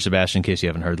 Just for Sebastian, in case you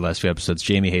haven't heard the last few episodes,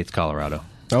 Jamie hates Colorado.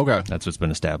 Okay. That's what's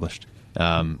been established.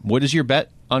 What is your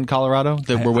bet on Colorado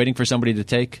that we're waiting for somebody to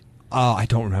take? I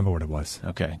don't remember what it was.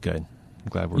 Okay, good. I'm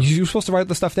glad You were supposed to write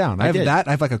the stuff down. I have did. that.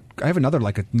 I have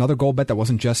another goal bet that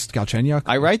wasn't just Galchenyuk.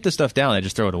 I write the stuff down. I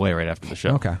just throw it away right after the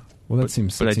show. Okay. Well, that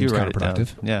seems I do write counterproductive.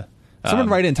 it down. Yeah. Someone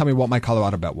write in and tell me what my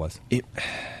Colorado bet was.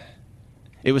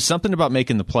 It was something about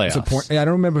making the playoffs. I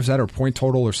don't remember if it was that or point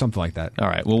total or something like that. All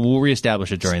right. Well, we'll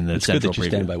reestablish it during the It's good central that you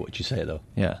preview. stand by what you say, though.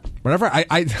 Yeah. Whatever.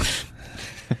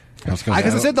 Because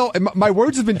I said though, my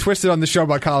words have been twisted on the show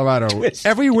about Colorado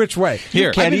every which way.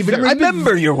 Here, can't even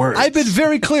remember your words. I've been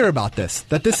very clear about this.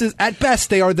 That this is at best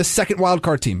they are the second wild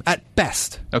card team at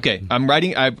best. Okay, I'm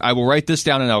writing. I will write this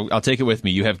down and I'll take it with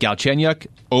me. You have Galchenyuk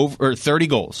over 30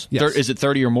 goals. Yes. Is it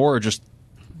 30 or more, or just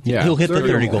Yeah. He'll hit the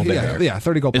 30 goal. goal barrier. Yeah,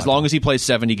 30 goal. As long as he plays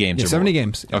 70 games. Yeah, or 70 more.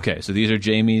 games. Yeah. Okay, so these are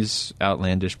Jamie's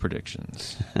outlandish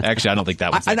predictions. Actually, I don't think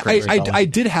that was that I crazy.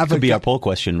 did have Could a be our poll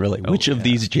question, really. Which of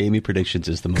these Jamie predictions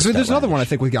is the most? Because there's another one I outlandish?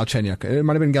 think with Galchenyuk. It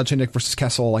might have been Galchenyuk versus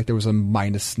Kessel. Like there was a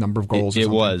minus number of goals. It or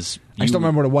something. was. I just don't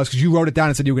remember what it was because you wrote it down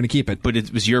and said you were going to keep it. But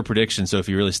it was your prediction, so if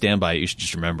you really stand by it, you should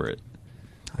just remember it.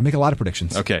 I make a lot of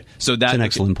predictions. Okay, so That's an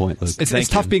excellent point, Luke. It's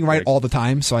tough being right all the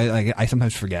time, so I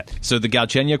sometimes forget. So the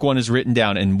Galchenyuk one is written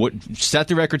down, and set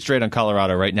the record straight on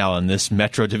Colorado right now on this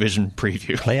Metro Division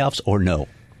preview. Playoffs or no?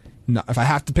 No, if I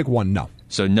have to pick one, no.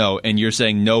 So no, and you're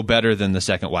saying no better than the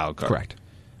second wild card. Correct.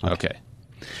 Okay.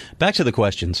 Back to the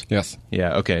questions. Yes.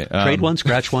 Yeah. Okay. Trade one,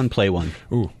 scratch one, play one.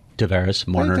 Ooh. Tavares,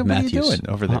 Marner, What are you Matthews. doing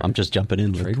over there? I'm just jumping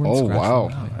in. Luke. Trade one, Oh, scratch wow.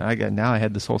 one. Now I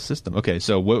had this whole system. Okay,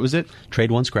 so what was it? Trade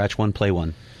one, scratch one, play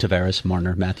one. Tavares,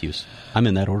 Marner, Matthews. I'm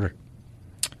in that order.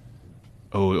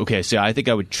 Oh, okay. So I think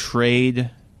I would trade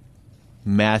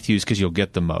Matthews because you'll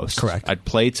get the most. Correct. I'd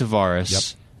play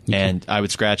Tavares, and I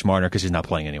would scratch Marner because he's not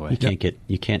playing anyway.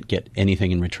 You can't get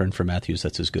anything in return for Matthews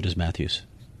that's as good as Matthews.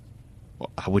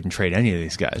 Well, I wouldn't trade any of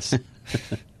these guys.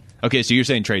 Okay, so you're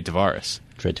saying trade Tavares.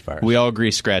 Trade Tavares. We all agree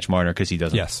scratch Marner because he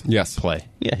doesn't Yes. play.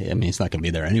 Yeah, I mean, he's not going to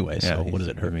be there anyway, so what does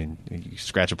it hurt? I mean, you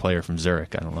scratch a player from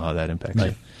Zurich. I don't know how that impacts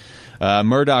you.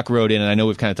 Murdoch wrote in, and I know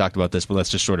we've kind of talked about this, but let's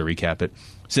just sort of recap it.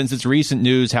 Since it's recent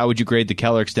news, how would you grade the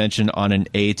Keller extension on an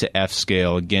A to F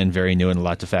scale? Again, very new and a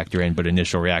lot to factor in, but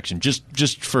initial reaction.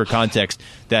 Just for context,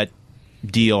 that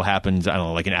deal happened, I don't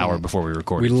know, like an hour before we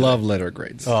recorded. We today. love letter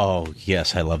grades. Oh,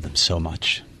 yes, I love them so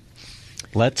much.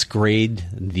 Let's grade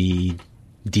the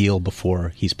deal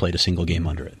before he's played a single game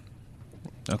under it.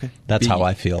 Okay. That's how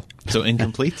I feel. So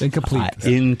incomplete?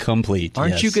 Incomplete.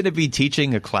 Aren't yes. you going to be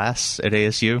teaching a class at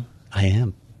ASU? I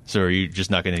am. So are you just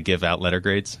not going to give out letter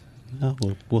grades? No,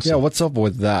 we'll see. Yeah, what's up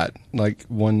with that? Like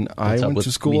when I What's up went with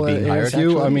to school me at being hired,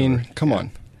 ASU, actually, I mean, or- come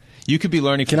on. You could be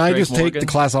learning Can from I Craig just take Morgan. the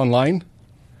class online?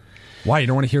 Why? You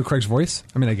don't want to hear Craig's voice?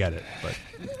 I mean, I get it, but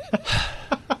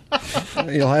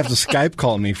You'll have to Skype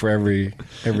call me for every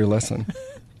lesson.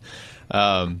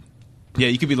 Yeah,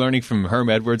 you could be learning from Herm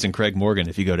Edwards and Craig Morgan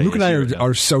if you go to Luke and ASU I right now.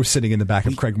 are so sitting in the back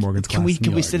of Craig Morgan's class.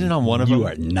 Can we sit in on one of them? You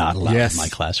are not allowed Yes. in my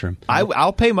classroom.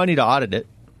 I'll pay money to audit it.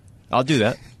 I'll do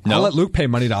that. No, I'll let Luke pay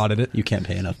money to audit it. You can't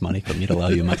pay enough money for me to allow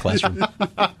you in my classroom.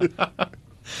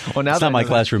 Well, now It's that not I my know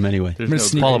classroom anyway. There's no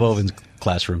It's grades. Paula Boven's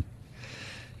classroom.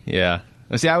 Yeah.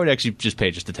 See, I would actually just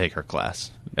pay just to take her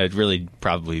class. I'd really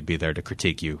probably be there to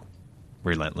critique you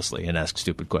relentlessly and ask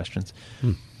stupid questions.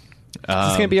 Is this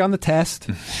going to be on the test?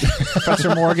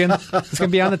 Professor Morgan, is this going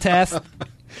to be on the test?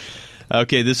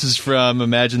 Okay, this is from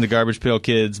Imagine the Garbage Pail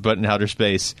Kids, but in outer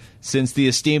space. Since the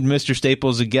esteemed Mr.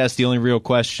 Staples is a guest, the only real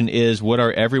question is, what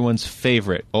are everyone's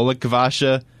favorite Oleg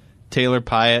Kvasha, Taylor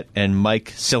Pyatt, and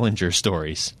Mike Sillinger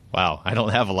stories? Wow, I don't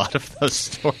have a lot of those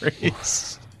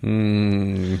stories.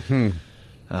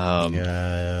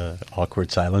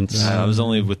 Awkward silence. I was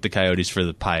only with the Coyotes for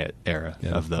the Pyatt era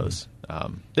of those.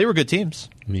 They were good teams.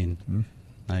 I mean,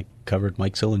 I covered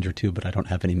Mike Sillinger too, but I don't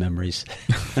have any memories.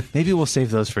 Maybe we'll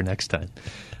save those for next time.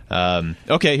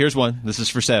 Okay, here's one. This is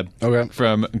for Seb. Okay.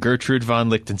 From Gertrude von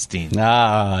Lichtenstein.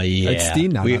 Ah, yeah. It's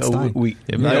Steen now, not Stein.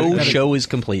 No show is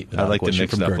complete. I'd like to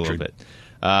mix it up a little bit.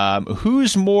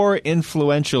 Who's more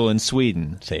influential in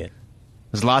Sweden? Say it.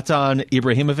 Zlatan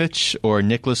Ibrahimovic or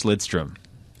Nicklas Lidström?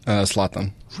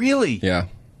 Zlatan. Really? Yeah.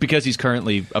 Because he's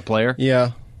currently a player?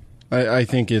 Yeah. I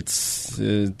think it's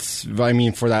I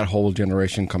mean, for that whole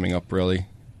generation coming up, really.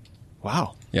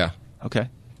 Wow. Yeah. Okay.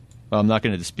 Well, I'm not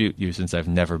going to dispute you since I've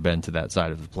never been to that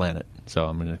side of the planet. So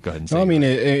I'm going to go ahead and say No, I mean,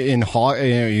 that. in hockey,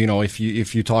 you know, if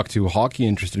you talk to hockey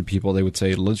interested people, they would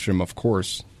say Lidström, of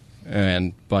course.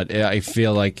 But I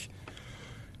feel like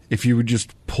if you would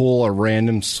just pull a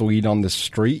random Swede on the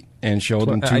street and show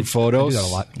them two I photos, do that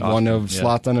a lot. one of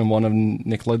Zlatan and one of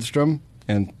Nick Lidström,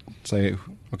 and say,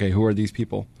 okay, who are these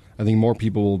people? I think more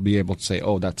people will be able to say,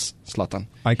 oh, that's Zlatan. All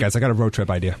right, guys, I got a road trip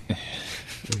idea.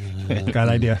 Got an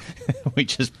idea. We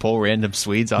just pull random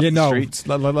Swedes off Yeah, the no, street?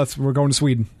 we're going to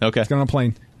Sweden. Okay. Let's get on a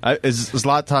plane.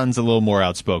 Zlatan's a little more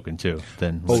outspoken, too.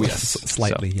 Than Oh, Lidström. yes.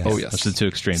 Slightly, yes. Oh, yes. That's the two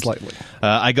extremes. Slightly.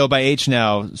 I go by H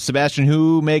now. Sebastian,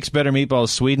 who makes better meatballs,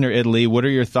 Sweden or Italy? What are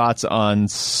your thoughts on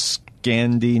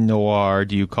Scandi Noir?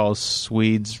 Do you call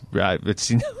Swedes?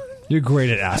 You're great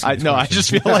at asking. I just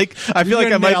feel like I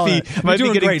You're might nailing be it. might You're be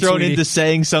doing getting great, thrown sweetie. into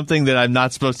saying something that I'm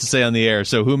not supposed to say on the air.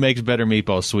 So who makes better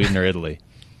meatballs, Sweden or Italy?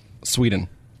 Sweden,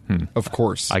 of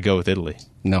course. I go with Italy.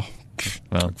 No.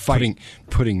 Well, Putting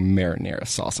marinara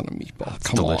sauce on a meatball. it's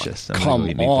Come delicious. on. I'm Come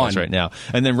gonna go eat meatballs on. right now.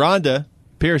 And then Rhonda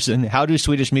Pearson, how do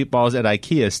Swedish meatballs at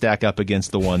IKEA stack up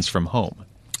against the ones from home?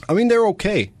 I mean, they're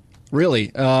okay.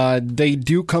 Really, they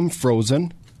do come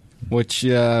frozen, which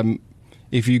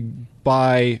if you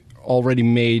buy already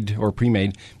made or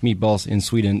pre-made meatballs in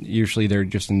Sweden, usually they're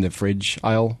just in the fridge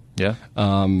aisle. Yeah.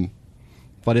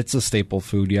 But it's a staple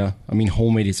food, yeah. I mean,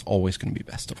 homemade is always going to be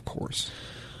best, of course.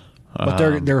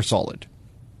 But they're solid.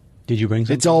 Did you bring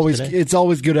some? It's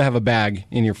always good to have a bag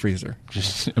in your freezer.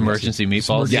 Just emergency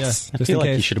meatballs? Yes. I feel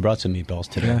like you should have brought some meatballs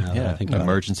today. Yeah.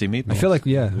 Emergency meatballs. I feel like,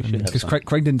 because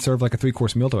Craig didn't serve like a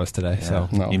 3-course meal to us today. Yeah. So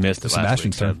no. He missed it last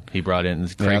week. So he brought in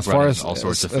all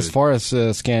sorts of food. As far as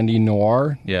Scandi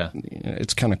Noir, yeah,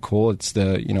 it's kind of cool. It's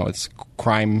it's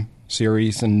crime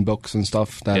series and books and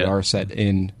stuff that are set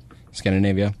in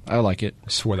Scandinavia. I like it. I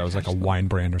swear that was like a wine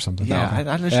brand or something.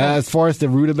 Yeah. As far as the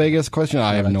rutabagas question,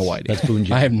 I have no idea.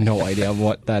 I have no idea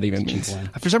what that even means.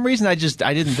 For some reason, I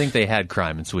didn't think they had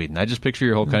crime in Sweden. I just picture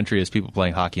your whole country as people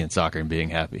playing hockey and soccer and being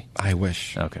happy. I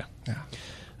wish. Okay.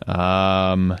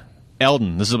 Yeah.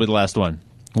 Eldon, this will be the last one.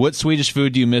 What Swedish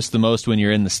food do you miss the most when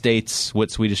you're in the States?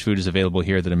 What Swedish food is available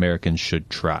here that Americans should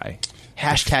try?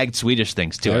 Hashtag Swedish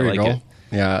things, too. There I like you go. it.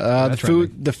 Yeah,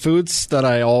 the foods that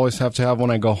I always have to have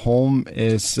when I go home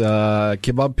is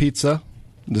kebab pizza.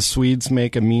 The Swedes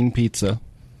make a mean pizza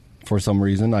for some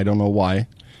reason. I don't know why,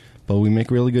 but we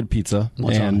make really good pizza.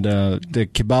 The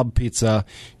kebab pizza,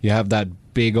 you have that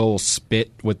big old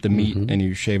spit with the meat, and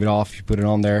you shave it off. You put it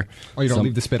on there. Oh, you don't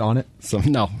leave the spit on it?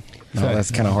 No,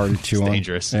 that's kind of hard to chew on.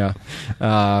 Dangerous. Yeah,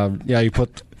 you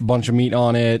put a bunch of meat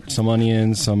on it, some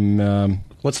onions, some.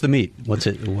 What's the meat? What's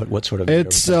it? What sort of meat?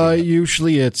 It's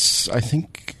usually I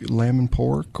think lamb and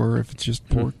pork, or if it's just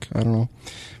pork, I don't know,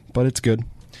 but it's good.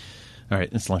 All right,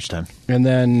 it's lunchtime. And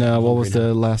then what was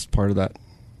the last part of that?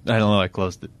 I don't know. I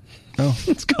closed it. Oh,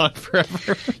 it's gone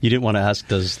forever. You didn't want to ask,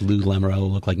 does Lou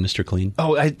Lamoriello look like Mr. Clean?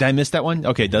 Oh, I missed that one.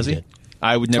 Okay, does he?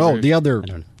 I would never. Oh, the other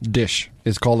dish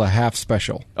is called a half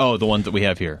special. Oh, the one that we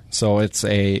have here. So it's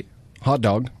a hot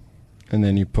dog, and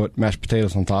then you put mashed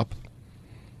potatoes on top.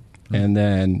 And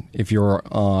then if you're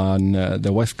on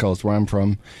the West Coast, where I'm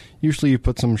from, usually you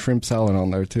put some shrimp salad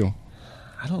on there, too.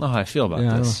 I don't know how I feel about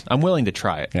this. I'm willing to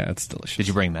try it. Yeah, it's delicious. Did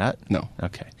you bring that? No.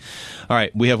 Okay. All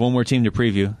right, we have one more team to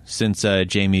preview. Since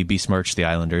Jamie besmirched the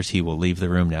Islanders, he will leave the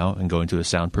room now and go into a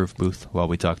soundproof booth while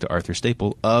we talk to Arthur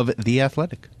Staple of The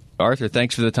Athletic. Arthur,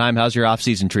 thanks for the time. How's your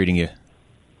off-season treating you?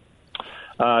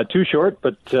 Too short,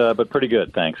 but pretty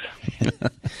good, thanks.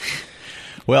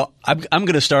 Well, I'm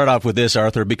going to start off with this,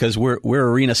 Arthur, because we're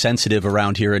arena sensitive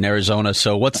around here in Arizona.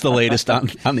 So what's the latest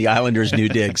on the Islanders' new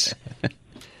digs?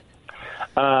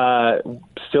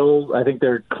 Still, I think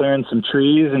they're clearing some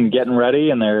trees and getting ready,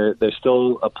 and there's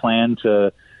still a plan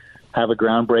to have a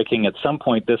groundbreaking at some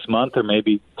point this month, or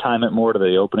maybe time it more to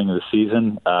the opening of the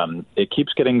season. It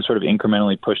keeps getting sort of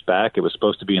incrementally pushed back. It was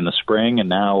supposed to be in the spring, and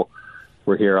now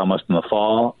we're here almost in the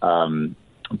fall.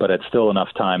 But it's still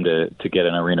enough time to get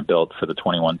an arena built for the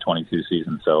 21-22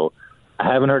 season. So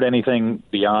I haven't heard anything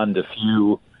beyond a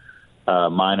few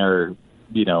minor,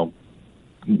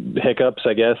 hiccups,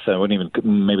 I guess. I wouldn't even,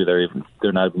 maybe they're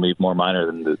not even more minor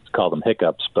than to call them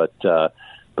hiccups. But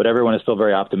everyone is still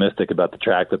very optimistic about the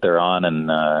track that they're on, and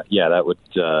that would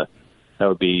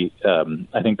be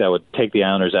I think that would take the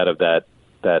Islanders out of that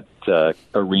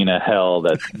arena hell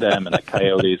that them and the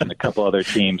Coyotes and a couple other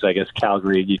teams, I guess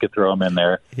Calgary, you could throw them in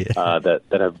there,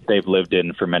 they've lived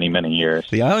in for many, many years.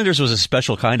 The Islanders was a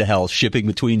special kind of hell, shipping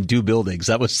between two buildings.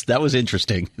 That was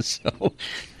interesting. So.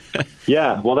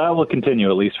 Yeah, well, that will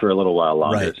continue at least for a little while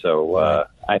longer. Right. So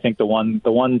I think the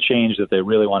one change that they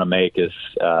really want to make is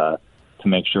to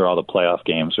make sure all the playoff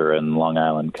games are in Long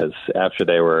Island, because after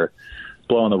they were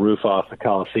blowing the roof off the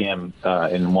Coliseum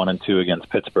in 1 and 2 against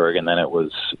Pittsburgh, and then it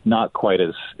was not quite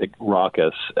as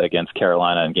raucous against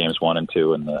Carolina in games 1 and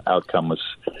 2, and the outcome was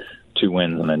 2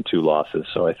 wins and then 2 losses.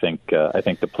 So I think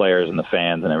the players and the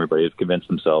fans and everybody have convinced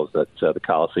themselves that the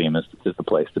Coliseum is the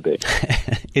place to be.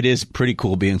 It is pretty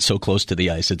cool being so close to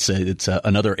the ice. It's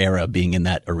another era being in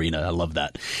that arena. I love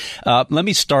that. Let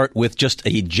me start with just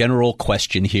a general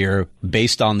question here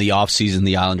based on the offseason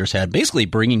the Islanders had, basically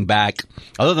bringing back,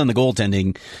 other than the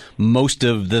goaltending, most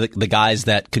of the guys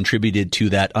that contributed to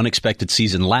that unexpected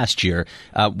season last year.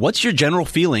 What's your general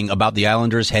feeling about the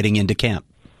Islanders heading into camp?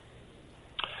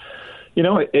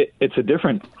 It's a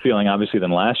different feeling, obviously,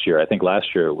 than last year. I think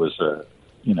last year it was,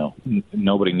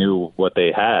 nobody knew what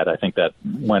they had. I think that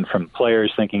went from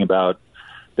players thinking about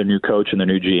their new coach and their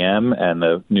new GM, and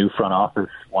the new front office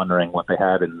wondering what they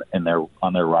had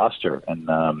on their roster. And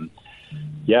I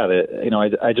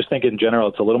just think in general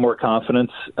it's a little more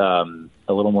confidence, a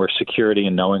little more security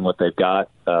in knowing what they've got,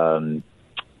 and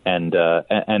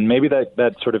maybe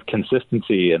that sort of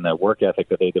consistency and that work ethic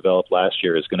that they developed last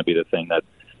year is going to be the thing that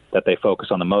that they focus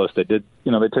on the most. They did,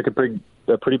 they took a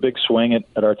pretty big swing at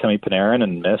Artemi Panarin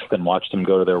and missed, and watched him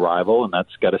go to their rival, and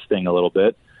that's got to sting a little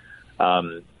bit.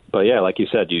 But yeah, like you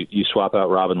said, you swap out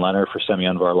Robin Lehner for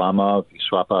Semyon Varlamov, you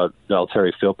swap out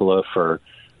Valtteri Filppula for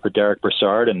Derek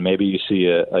Brassard, and maybe you see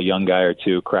a young guy or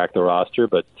two crack the roster,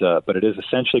 but it is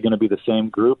essentially going to be the same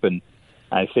group, and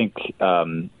I think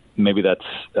maybe that's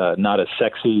not as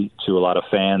sexy to a lot of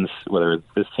fans, whether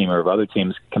this team or of other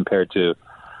teams, compared to,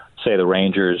 say, the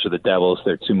Rangers or the Devils,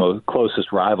 their two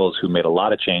closest rivals who made a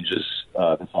lot of changes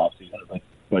this offseason.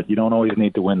 But you don't always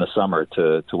need to win the summer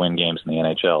to win games in the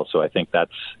NHL. So I think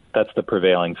that's the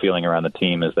prevailing feeling around the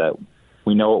team, is that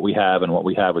we know what we have, and what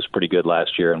we have was pretty good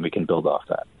last year, and we can build off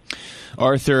that.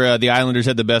 Arthur, the Islanders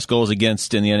had the best goals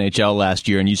against in the NHL last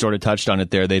year, and you sort of touched on it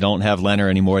there. They don't have Lehner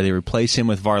anymore. They replace him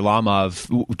with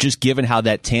Varlamov. Just given how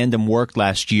that tandem worked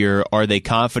last year, are they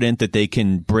confident that they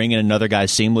can bring in another guy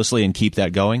seamlessly and keep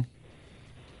that going?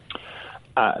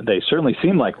 They certainly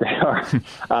seem like they are.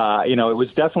 It was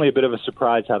definitely a bit of a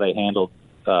surprise how they handled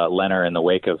Lehner in the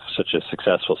wake of such a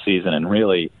successful season, and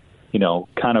really,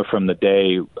 kind of from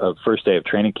the first day of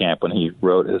training camp when he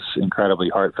wrote his incredibly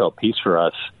heartfelt piece for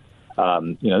us.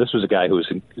 This was a guy who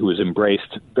was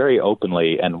embraced very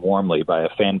openly and warmly by a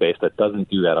fan base that doesn't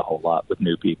do that a whole lot with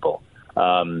new people.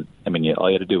 All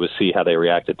you had to do was see how they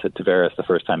reacted to Tavares the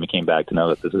first time he came back to know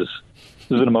that this is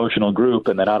an emotional group,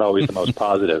 and they're not always the most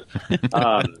positive.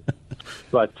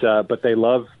 But they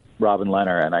love Robin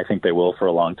Lehner, and I think they will for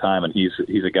a long time. And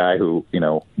he's a guy who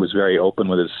was very open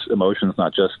with his emotions,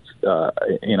 not just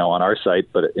on our site,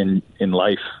 but in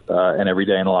life and every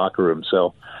day in the locker room.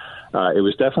 So it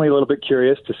was definitely a little bit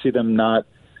curious to see them not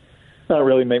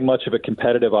really make much of a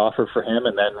competitive offer for him,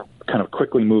 and then kind of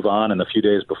quickly move on in the few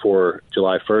days before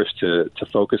July 1st to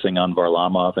focusing on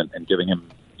Varlamov and giving him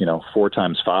 4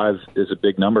 times 5 is a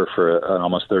big number for an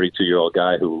almost 32-year-old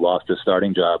guy who lost his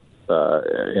starting job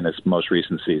in his most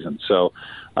recent season. So,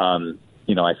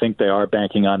 I think they are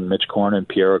banking on Mitch Korn and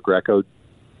Piero Greco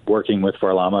working with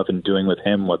Varlamov and doing with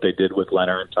him what they did with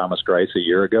Lehner and Thomas Greiss a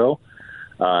year ago,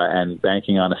 and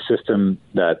banking on a system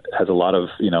that has a lot of,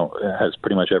 has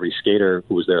pretty much every skater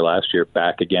who was there last year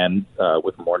back again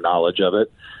with more knowledge of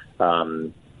it,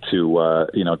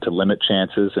 to limit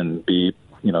chances and be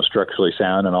structurally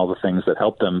sound and all the things that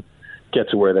helped them get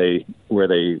to where they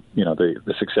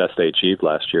the success they achieved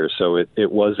last year. So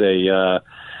it was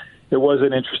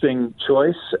an interesting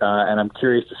choice, and I'm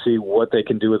curious to see what they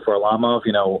can do with Varlamov.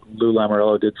 Lou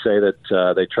Lamoriello did say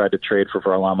that they tried to trade for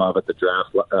Varlamov at the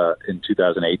draft in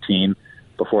 2018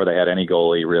 before they had any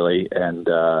goalie really, and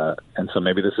so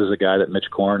maybe this is a guy that Mitch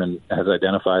Korn has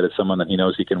identified as someone that he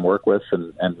knows he can work with,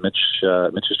 and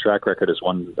Mitch's track record is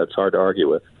one that's hard to argue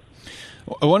with.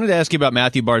 I wanted to ask you about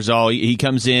Matthew Barzal. He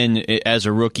comes in as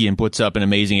a rookie and puts up an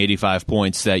amazing 85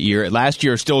 points that year. Last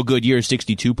year, still a good year,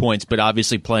 62 points, but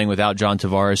obviously playing without John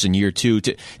Tavares in year 2.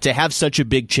 To have such a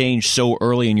big change so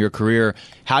early in your career,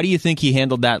 how do you think he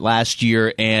handled that last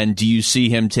year, and do you see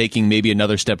him taking maybe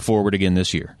another step forward again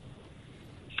this year?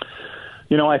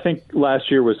 I think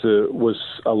last year was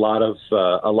a lot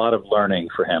of learning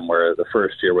for him, where the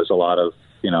first year was a lot of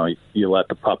you let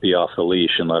the puppy off the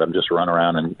leash and let him just run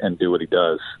around and do what he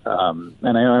does. And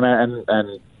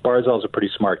Barzal's a pretty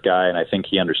smart guy, and I think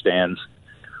he understands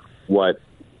what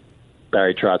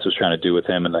Barry Trotz was trying to do with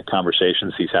him, and the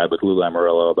conversations he's had with Lou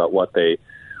Lamoriello about what they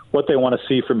want to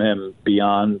see from him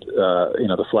beyond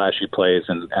the flashy plays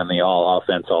and the all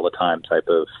offense all the time type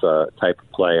of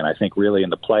play. And I think really in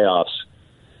the playoffs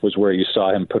was where you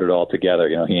saw him put it all together.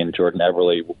 He and Jordan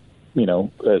Eberle,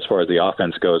 as far as the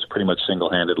offense goes, pretty much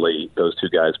single-handedly, those two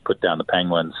guys put down the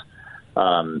Penguins.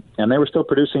 And they were still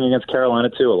producing against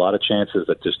Carolina, too. A lot of chances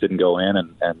that just didn't go in,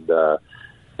 and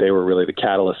they were really the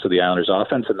catalyst of the Islanders'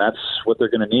 offense, and that's what they're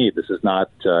going to need. This is not,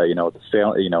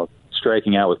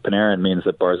 striking out with Panarin means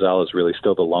that Barzal is really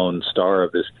still the lone star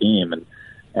of this team,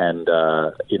 and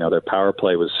their power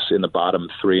play was in the bottom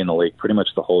 3 in the league pretty much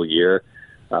the whole year.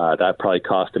 That probably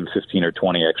cost him 15 or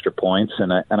 20 extra points,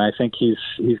 and I think he's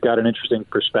got an interesting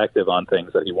perspective on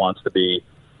things, that he wants to be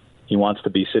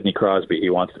Sidney Crosby, he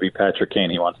wants to be Patrick Kane,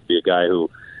 he wants to be a guy who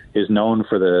is known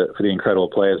for the incredible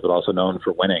plays, but also known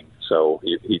for winning. So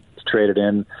he traded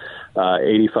in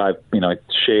 85,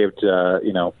 shaved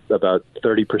about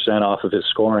 30% off of his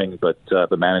scoring, but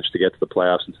managed to get to the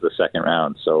playoffs into the second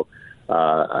round. So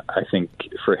I think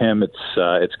for him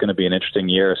it's going to be an interesting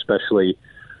year, especially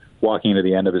walking into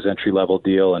the end of his entry-level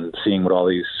deal and seeing what all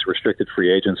these restricted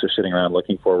free agents are sitting around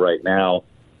looking for right now.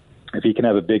 If he can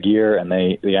have a big year and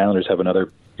the Islanders have another,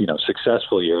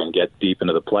 successful year and get deep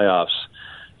into the playoffs,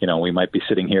 we might be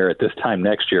sitting here at this time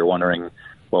next year wondering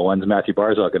well, when's Matthew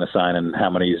Barzal going to sign, and how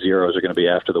many zeros are going to be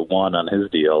after the one on his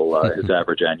deal, his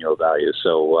average annual value.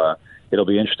 So it'll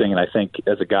be interesting, and I think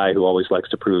as a guy who always likes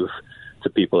to prove to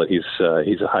people that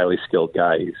he's a highly skilled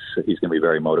guy, he's going to be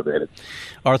very motivated.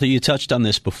 Arthur, you touched on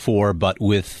this before, but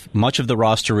with much of the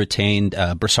roster retained,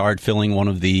 Brassard filling one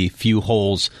of the few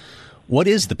holes, what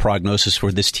is the prognosis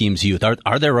for this team's youth?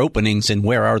 Are there openings, and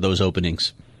where are those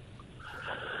openings?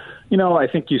 I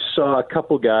think you saw a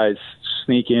couple guys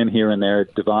sneak in here and there.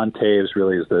 Devon Taves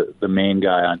really is the main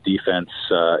guy on defense.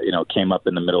 Came up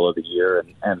in the middle of the year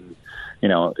and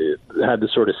had the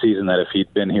sort of season that if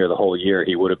he'd been here the whole year,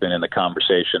 he would have been in the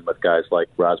conversation with guys like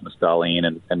Rasmus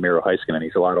Dahlin and Miro Heiskanen.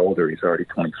 He's a lot older. He's already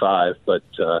 25, but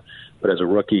as a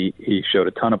rookie, he showed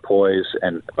a ton of poise,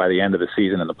 and by the end of the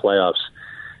season in the playoffs,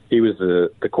 he was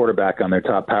the quarterback on their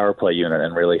top power play unit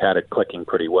and really had it clicking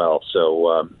pretty well.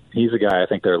 So he's a guy I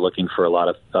think they're looking for a lot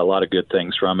of good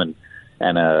things from,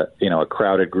 and a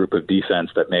crowded group of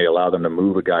defense that may allow them to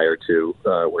move a guy or two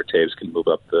where Taves can move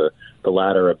up the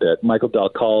ladder a bit. Michael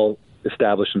Dalcal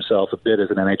established himself a bit as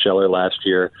an NHLer last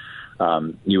year.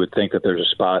 You would think that there's a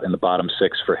spot in the bottom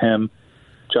six for him.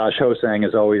 Josh Hosang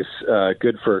is always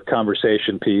good for a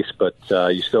conversation piece, but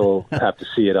you still have to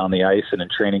see it on the ice and in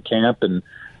training camp. And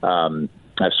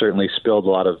I've certainly spilled a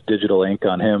lot of digital ink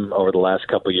on him over the last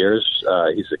couple of years.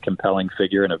 He's a compelling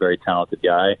figure and a very talented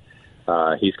guy.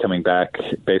 He's coming back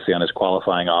basically on his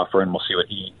qualifying offer, and we'll see what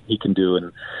he can do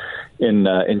in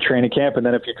training camp. And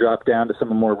then if you drop down to some of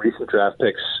the more recent draft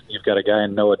picks, you've got a guy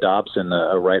in Noah Dobson,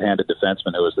 a right-handed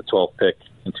defenseman who was the 12th pick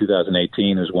in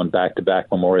 2018, who's won back-to-back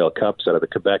Memorial Cups out of the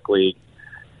Quebec League.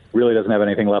 Really doesn't have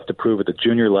anything left to prove at the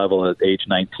junior level at age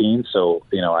 19. So,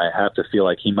 I have to feel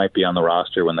like he might be on the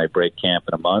roster when they break camp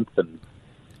in a month. And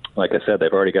like I said,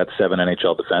 they've already got 7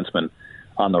 NHL defensemen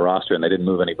on the roster, and they didn't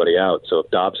move anybody out. So if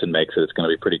Dobson makes it, it's going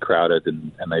to be pretty crowded,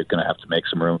 and they're going to have to make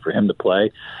some room for him to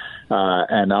play.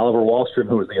 And Oliver Wahlstrom,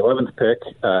 who was the 11th pick,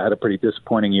 had a pretty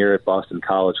disappointing year at Boston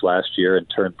College last year and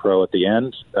turned pro at the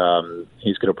end.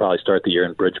 He's going to probably start the year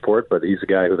in Bridgeport, but he's a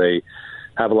guy who they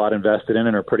have a lot invested in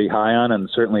and are pretty high on, and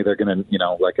certainly they're going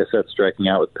to, like I said, striking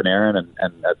out with Panarin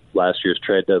and at last year's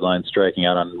trade deadline, striking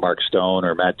out on Mark Stone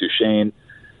or Matt Duchene.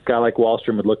 A guy like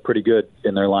Wahlstrom would look pretty good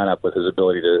in their lineup with his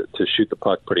ability to shoot the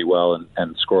puck pretty well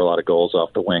and score a lot of goals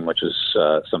off the wing, which is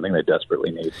something they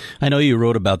desperately need. I know you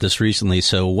wrote about this recently,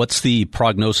 so what's the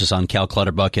prognosis on Cal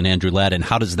Clutterbuck and Andrew Ladd, and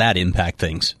how does that impact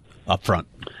things up front?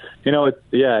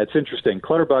 It's interesting.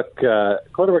 Clutterbuck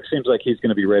seems like he's going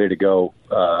to be ready to go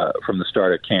from the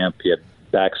start of camp. He had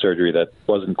back surgery that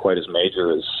wasn't quite as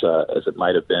major as it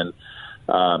might have been.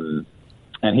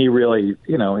 And he really,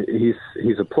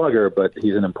 he's a plugger, but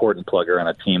he's an important plugger on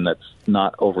a team that's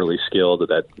not overly skilled,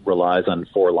 that relies on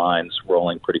 4 lines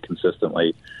rolling pretty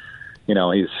consistently.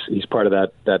 He's part of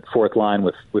that fourth line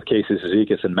with Casey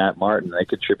Cizikas and Matt Martin. They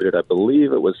contributed, I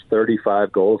believe it was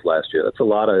 35 goals last year. That's a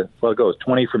lot of goals,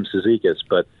 20 from Cizikas,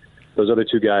 but those other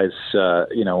 2 guys,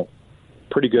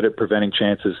 pretty good at preventing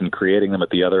chances and creating them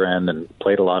at the other end, and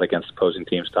played a lot against opposing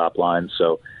teams' top lines.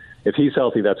 So if he's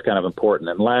healthy, that's kind of important.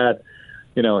 And Ladd,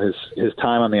 his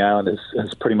time on the island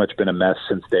has pretty much been a mess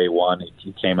since day one.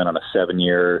 He came in on a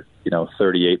 7-year,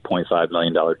 $38.5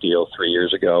 million deal 3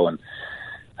 years ago, and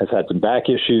has had some back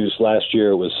issues. Last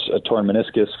year it was a torn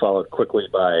meniscus, followed quickly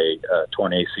by a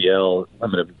torn ACL,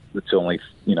 limited to only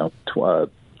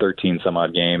 13 some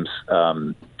odd games.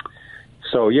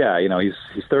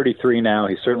 He's 33 now.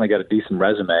 He's certainly got a decent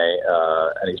resume,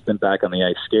 and he's been back on the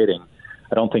ice skating.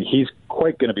 I don't think he's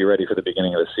quite going to be ready for the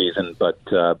beginning of the season, but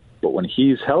when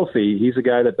he's healthy, he's a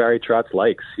guy that Barry Trotz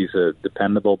likes. He's a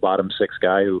dependable bottom 6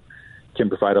 guy who can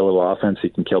provide a little offense. He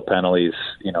can kill penalties.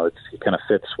 He kind of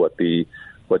fits what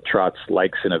Trotz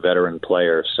likes in a veteran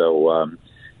player. So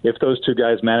if those 2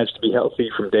 guys manage to be healthy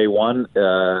from day one,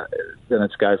 then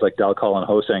it's guys like Dalcal and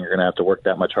Hosang are going to have to work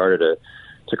that much harder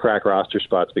to crack roster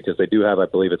spots, because they do have, I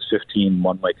believe it's 15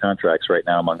 one-way contracts right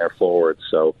now among their forwards.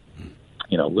 So,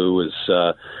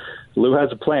 Lou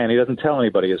has a plan. He doesn't tell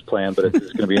anybody his plan, but it's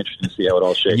going to be interesting to see how it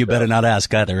all shakes out. You better not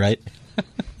ask either, right?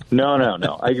 No.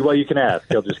 Well, you can ask.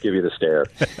 He'll just give you the stare.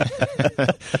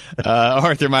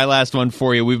 Arthur, my last one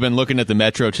for you. We've been looking at the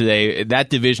Metro today. That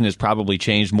division has probably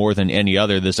changed more than any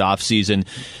other this offseason.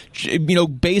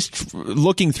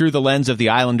 Looking through the lens of the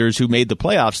Islanders, who made the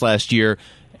playoffs last year,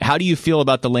 how do you feel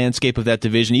about the landscape of that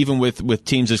division, even with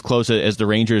teams as close as the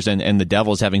Rangers and the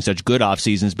Devils having such good off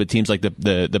seasons, but teams like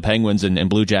the Penguins and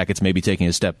Blue Jackets maybe taking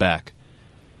a step back?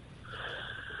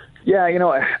 Yeah,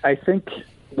 I think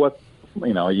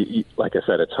like I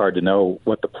said, it's hard to know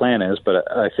what the plan is,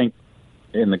 but I think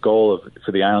in the goal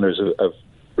for the Islanders of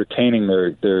retaining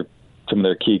their some of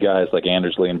their key guys like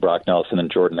Anders Lee and Brock Nelson and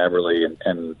Jordan Everly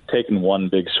and taking one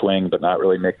big swing but not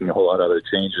really making a whole lot of other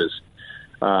changes.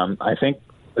 I think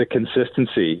the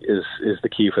consistency is the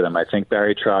key for them. I think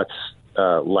Barry Trotz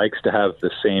likes to have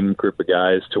the same group of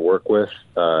guys to work with,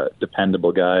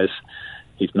 dependable guys.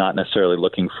 He's not necessarily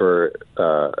looking for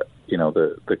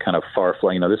the kind of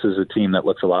far-flung. This is a team that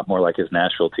looks a lot more like his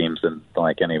Nashville teams than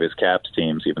like any of his Caps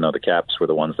teams, even though the Caps were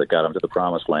the ones that got him to the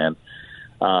promised land.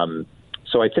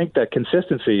 So I think that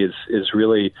consistency is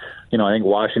really, I think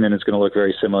Washington is going to look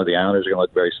very similar. The Islanders are going to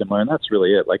look very similar, and that's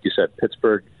really it. Like you said,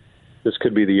 Pittsburgh, this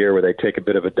could be the year where they take a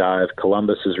bit of a dive.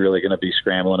 Columbus is really going to be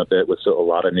scrambling a bit with a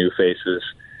lot of new faces.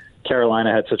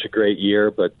 Carolina had such a great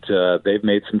year, but they've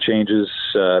made some changes,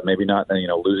 maybe not,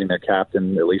 losing their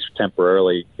captain, at least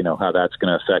temporarily, how that's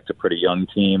going to affect a pretty young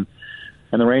team.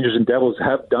 And the Rangers and Devils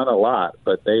have done a lot,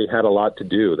 but they had a lot to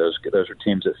do. Those are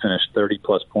teams that finished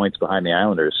 30-plus points behind the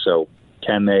Islanders. So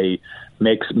can they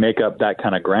make up that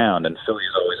kind of ground? And Philly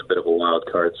is always a bit of a wild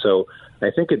card. So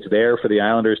I think it's there for the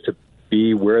Islanders to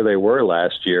be where they were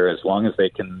last year as long as they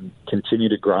can continue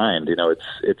to grind.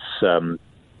 It's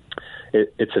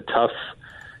a tough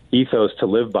ethos to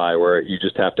live by where you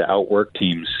just have to outwork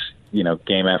teams,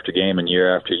 game after game and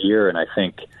year after year. And I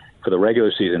think for the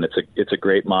regular season, it's a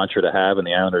great mantra to have, and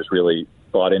the Islanders really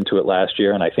bought into it last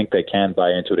year, and I think they can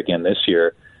buy into it again this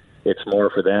year. It's more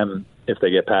for them, if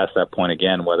they get past that point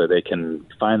again, whether they can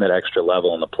find that extra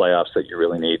level in the playoffs that you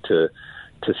really need to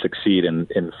succeed in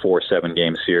 4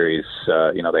 7-game series.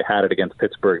 They had it against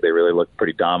Pittsburgh. They really looked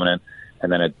pretty dominant,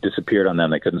 and then it disappeared on them.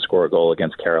 They couldn't score a goal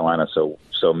against Carolina. So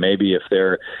maybe if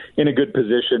they're in a good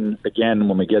position, again,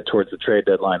 when we get towards the trade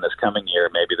deadline this coming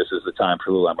year, maybe this is the time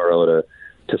for Lou Lamoriello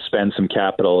to spend some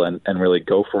capital and really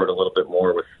go for it a little bit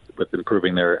more with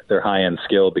improving their high-end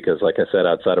skill, because like I said,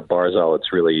 outside of Barzal,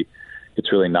 it's really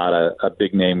not a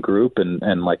big name group, and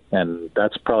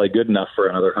that's probably good enough for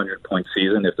another 100-point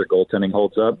season if their goaltending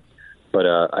holds up. But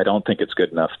I don't think it's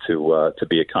good enough to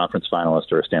be a conference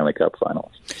finalist or a Stanley Cup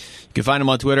finalist. You can find him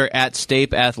on Twitter at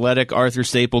Stape Athletic. Arthur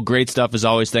Staple, great stuff as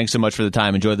always. Thanks so much for the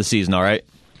time. Enjoy the season. All right.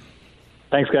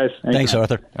 Thanks, guys. Thanks,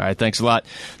 Arthur. All right, thanks a lot.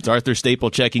 It's Arthur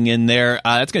Staple checking in there.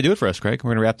 That's going to do it for us, Craig.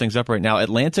 We're going to wrap things up right now.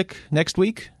 Atlantic next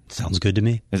week? Sounds good to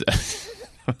me.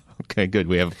 Okay, good.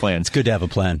 We have a plan. It's good to have a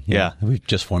plan. Yeah. We've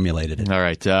just formulated it. All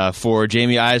right. For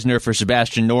Jamie Eisner, for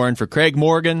Sebastian Noren, for Craig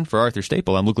Morgan, for Arthur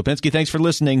Staple, I'm Luke Lipinski. Thanks for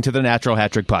listening to the Natural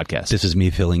Hat Trick Podcast. This is me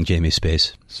filling Jamie's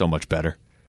space. So much better.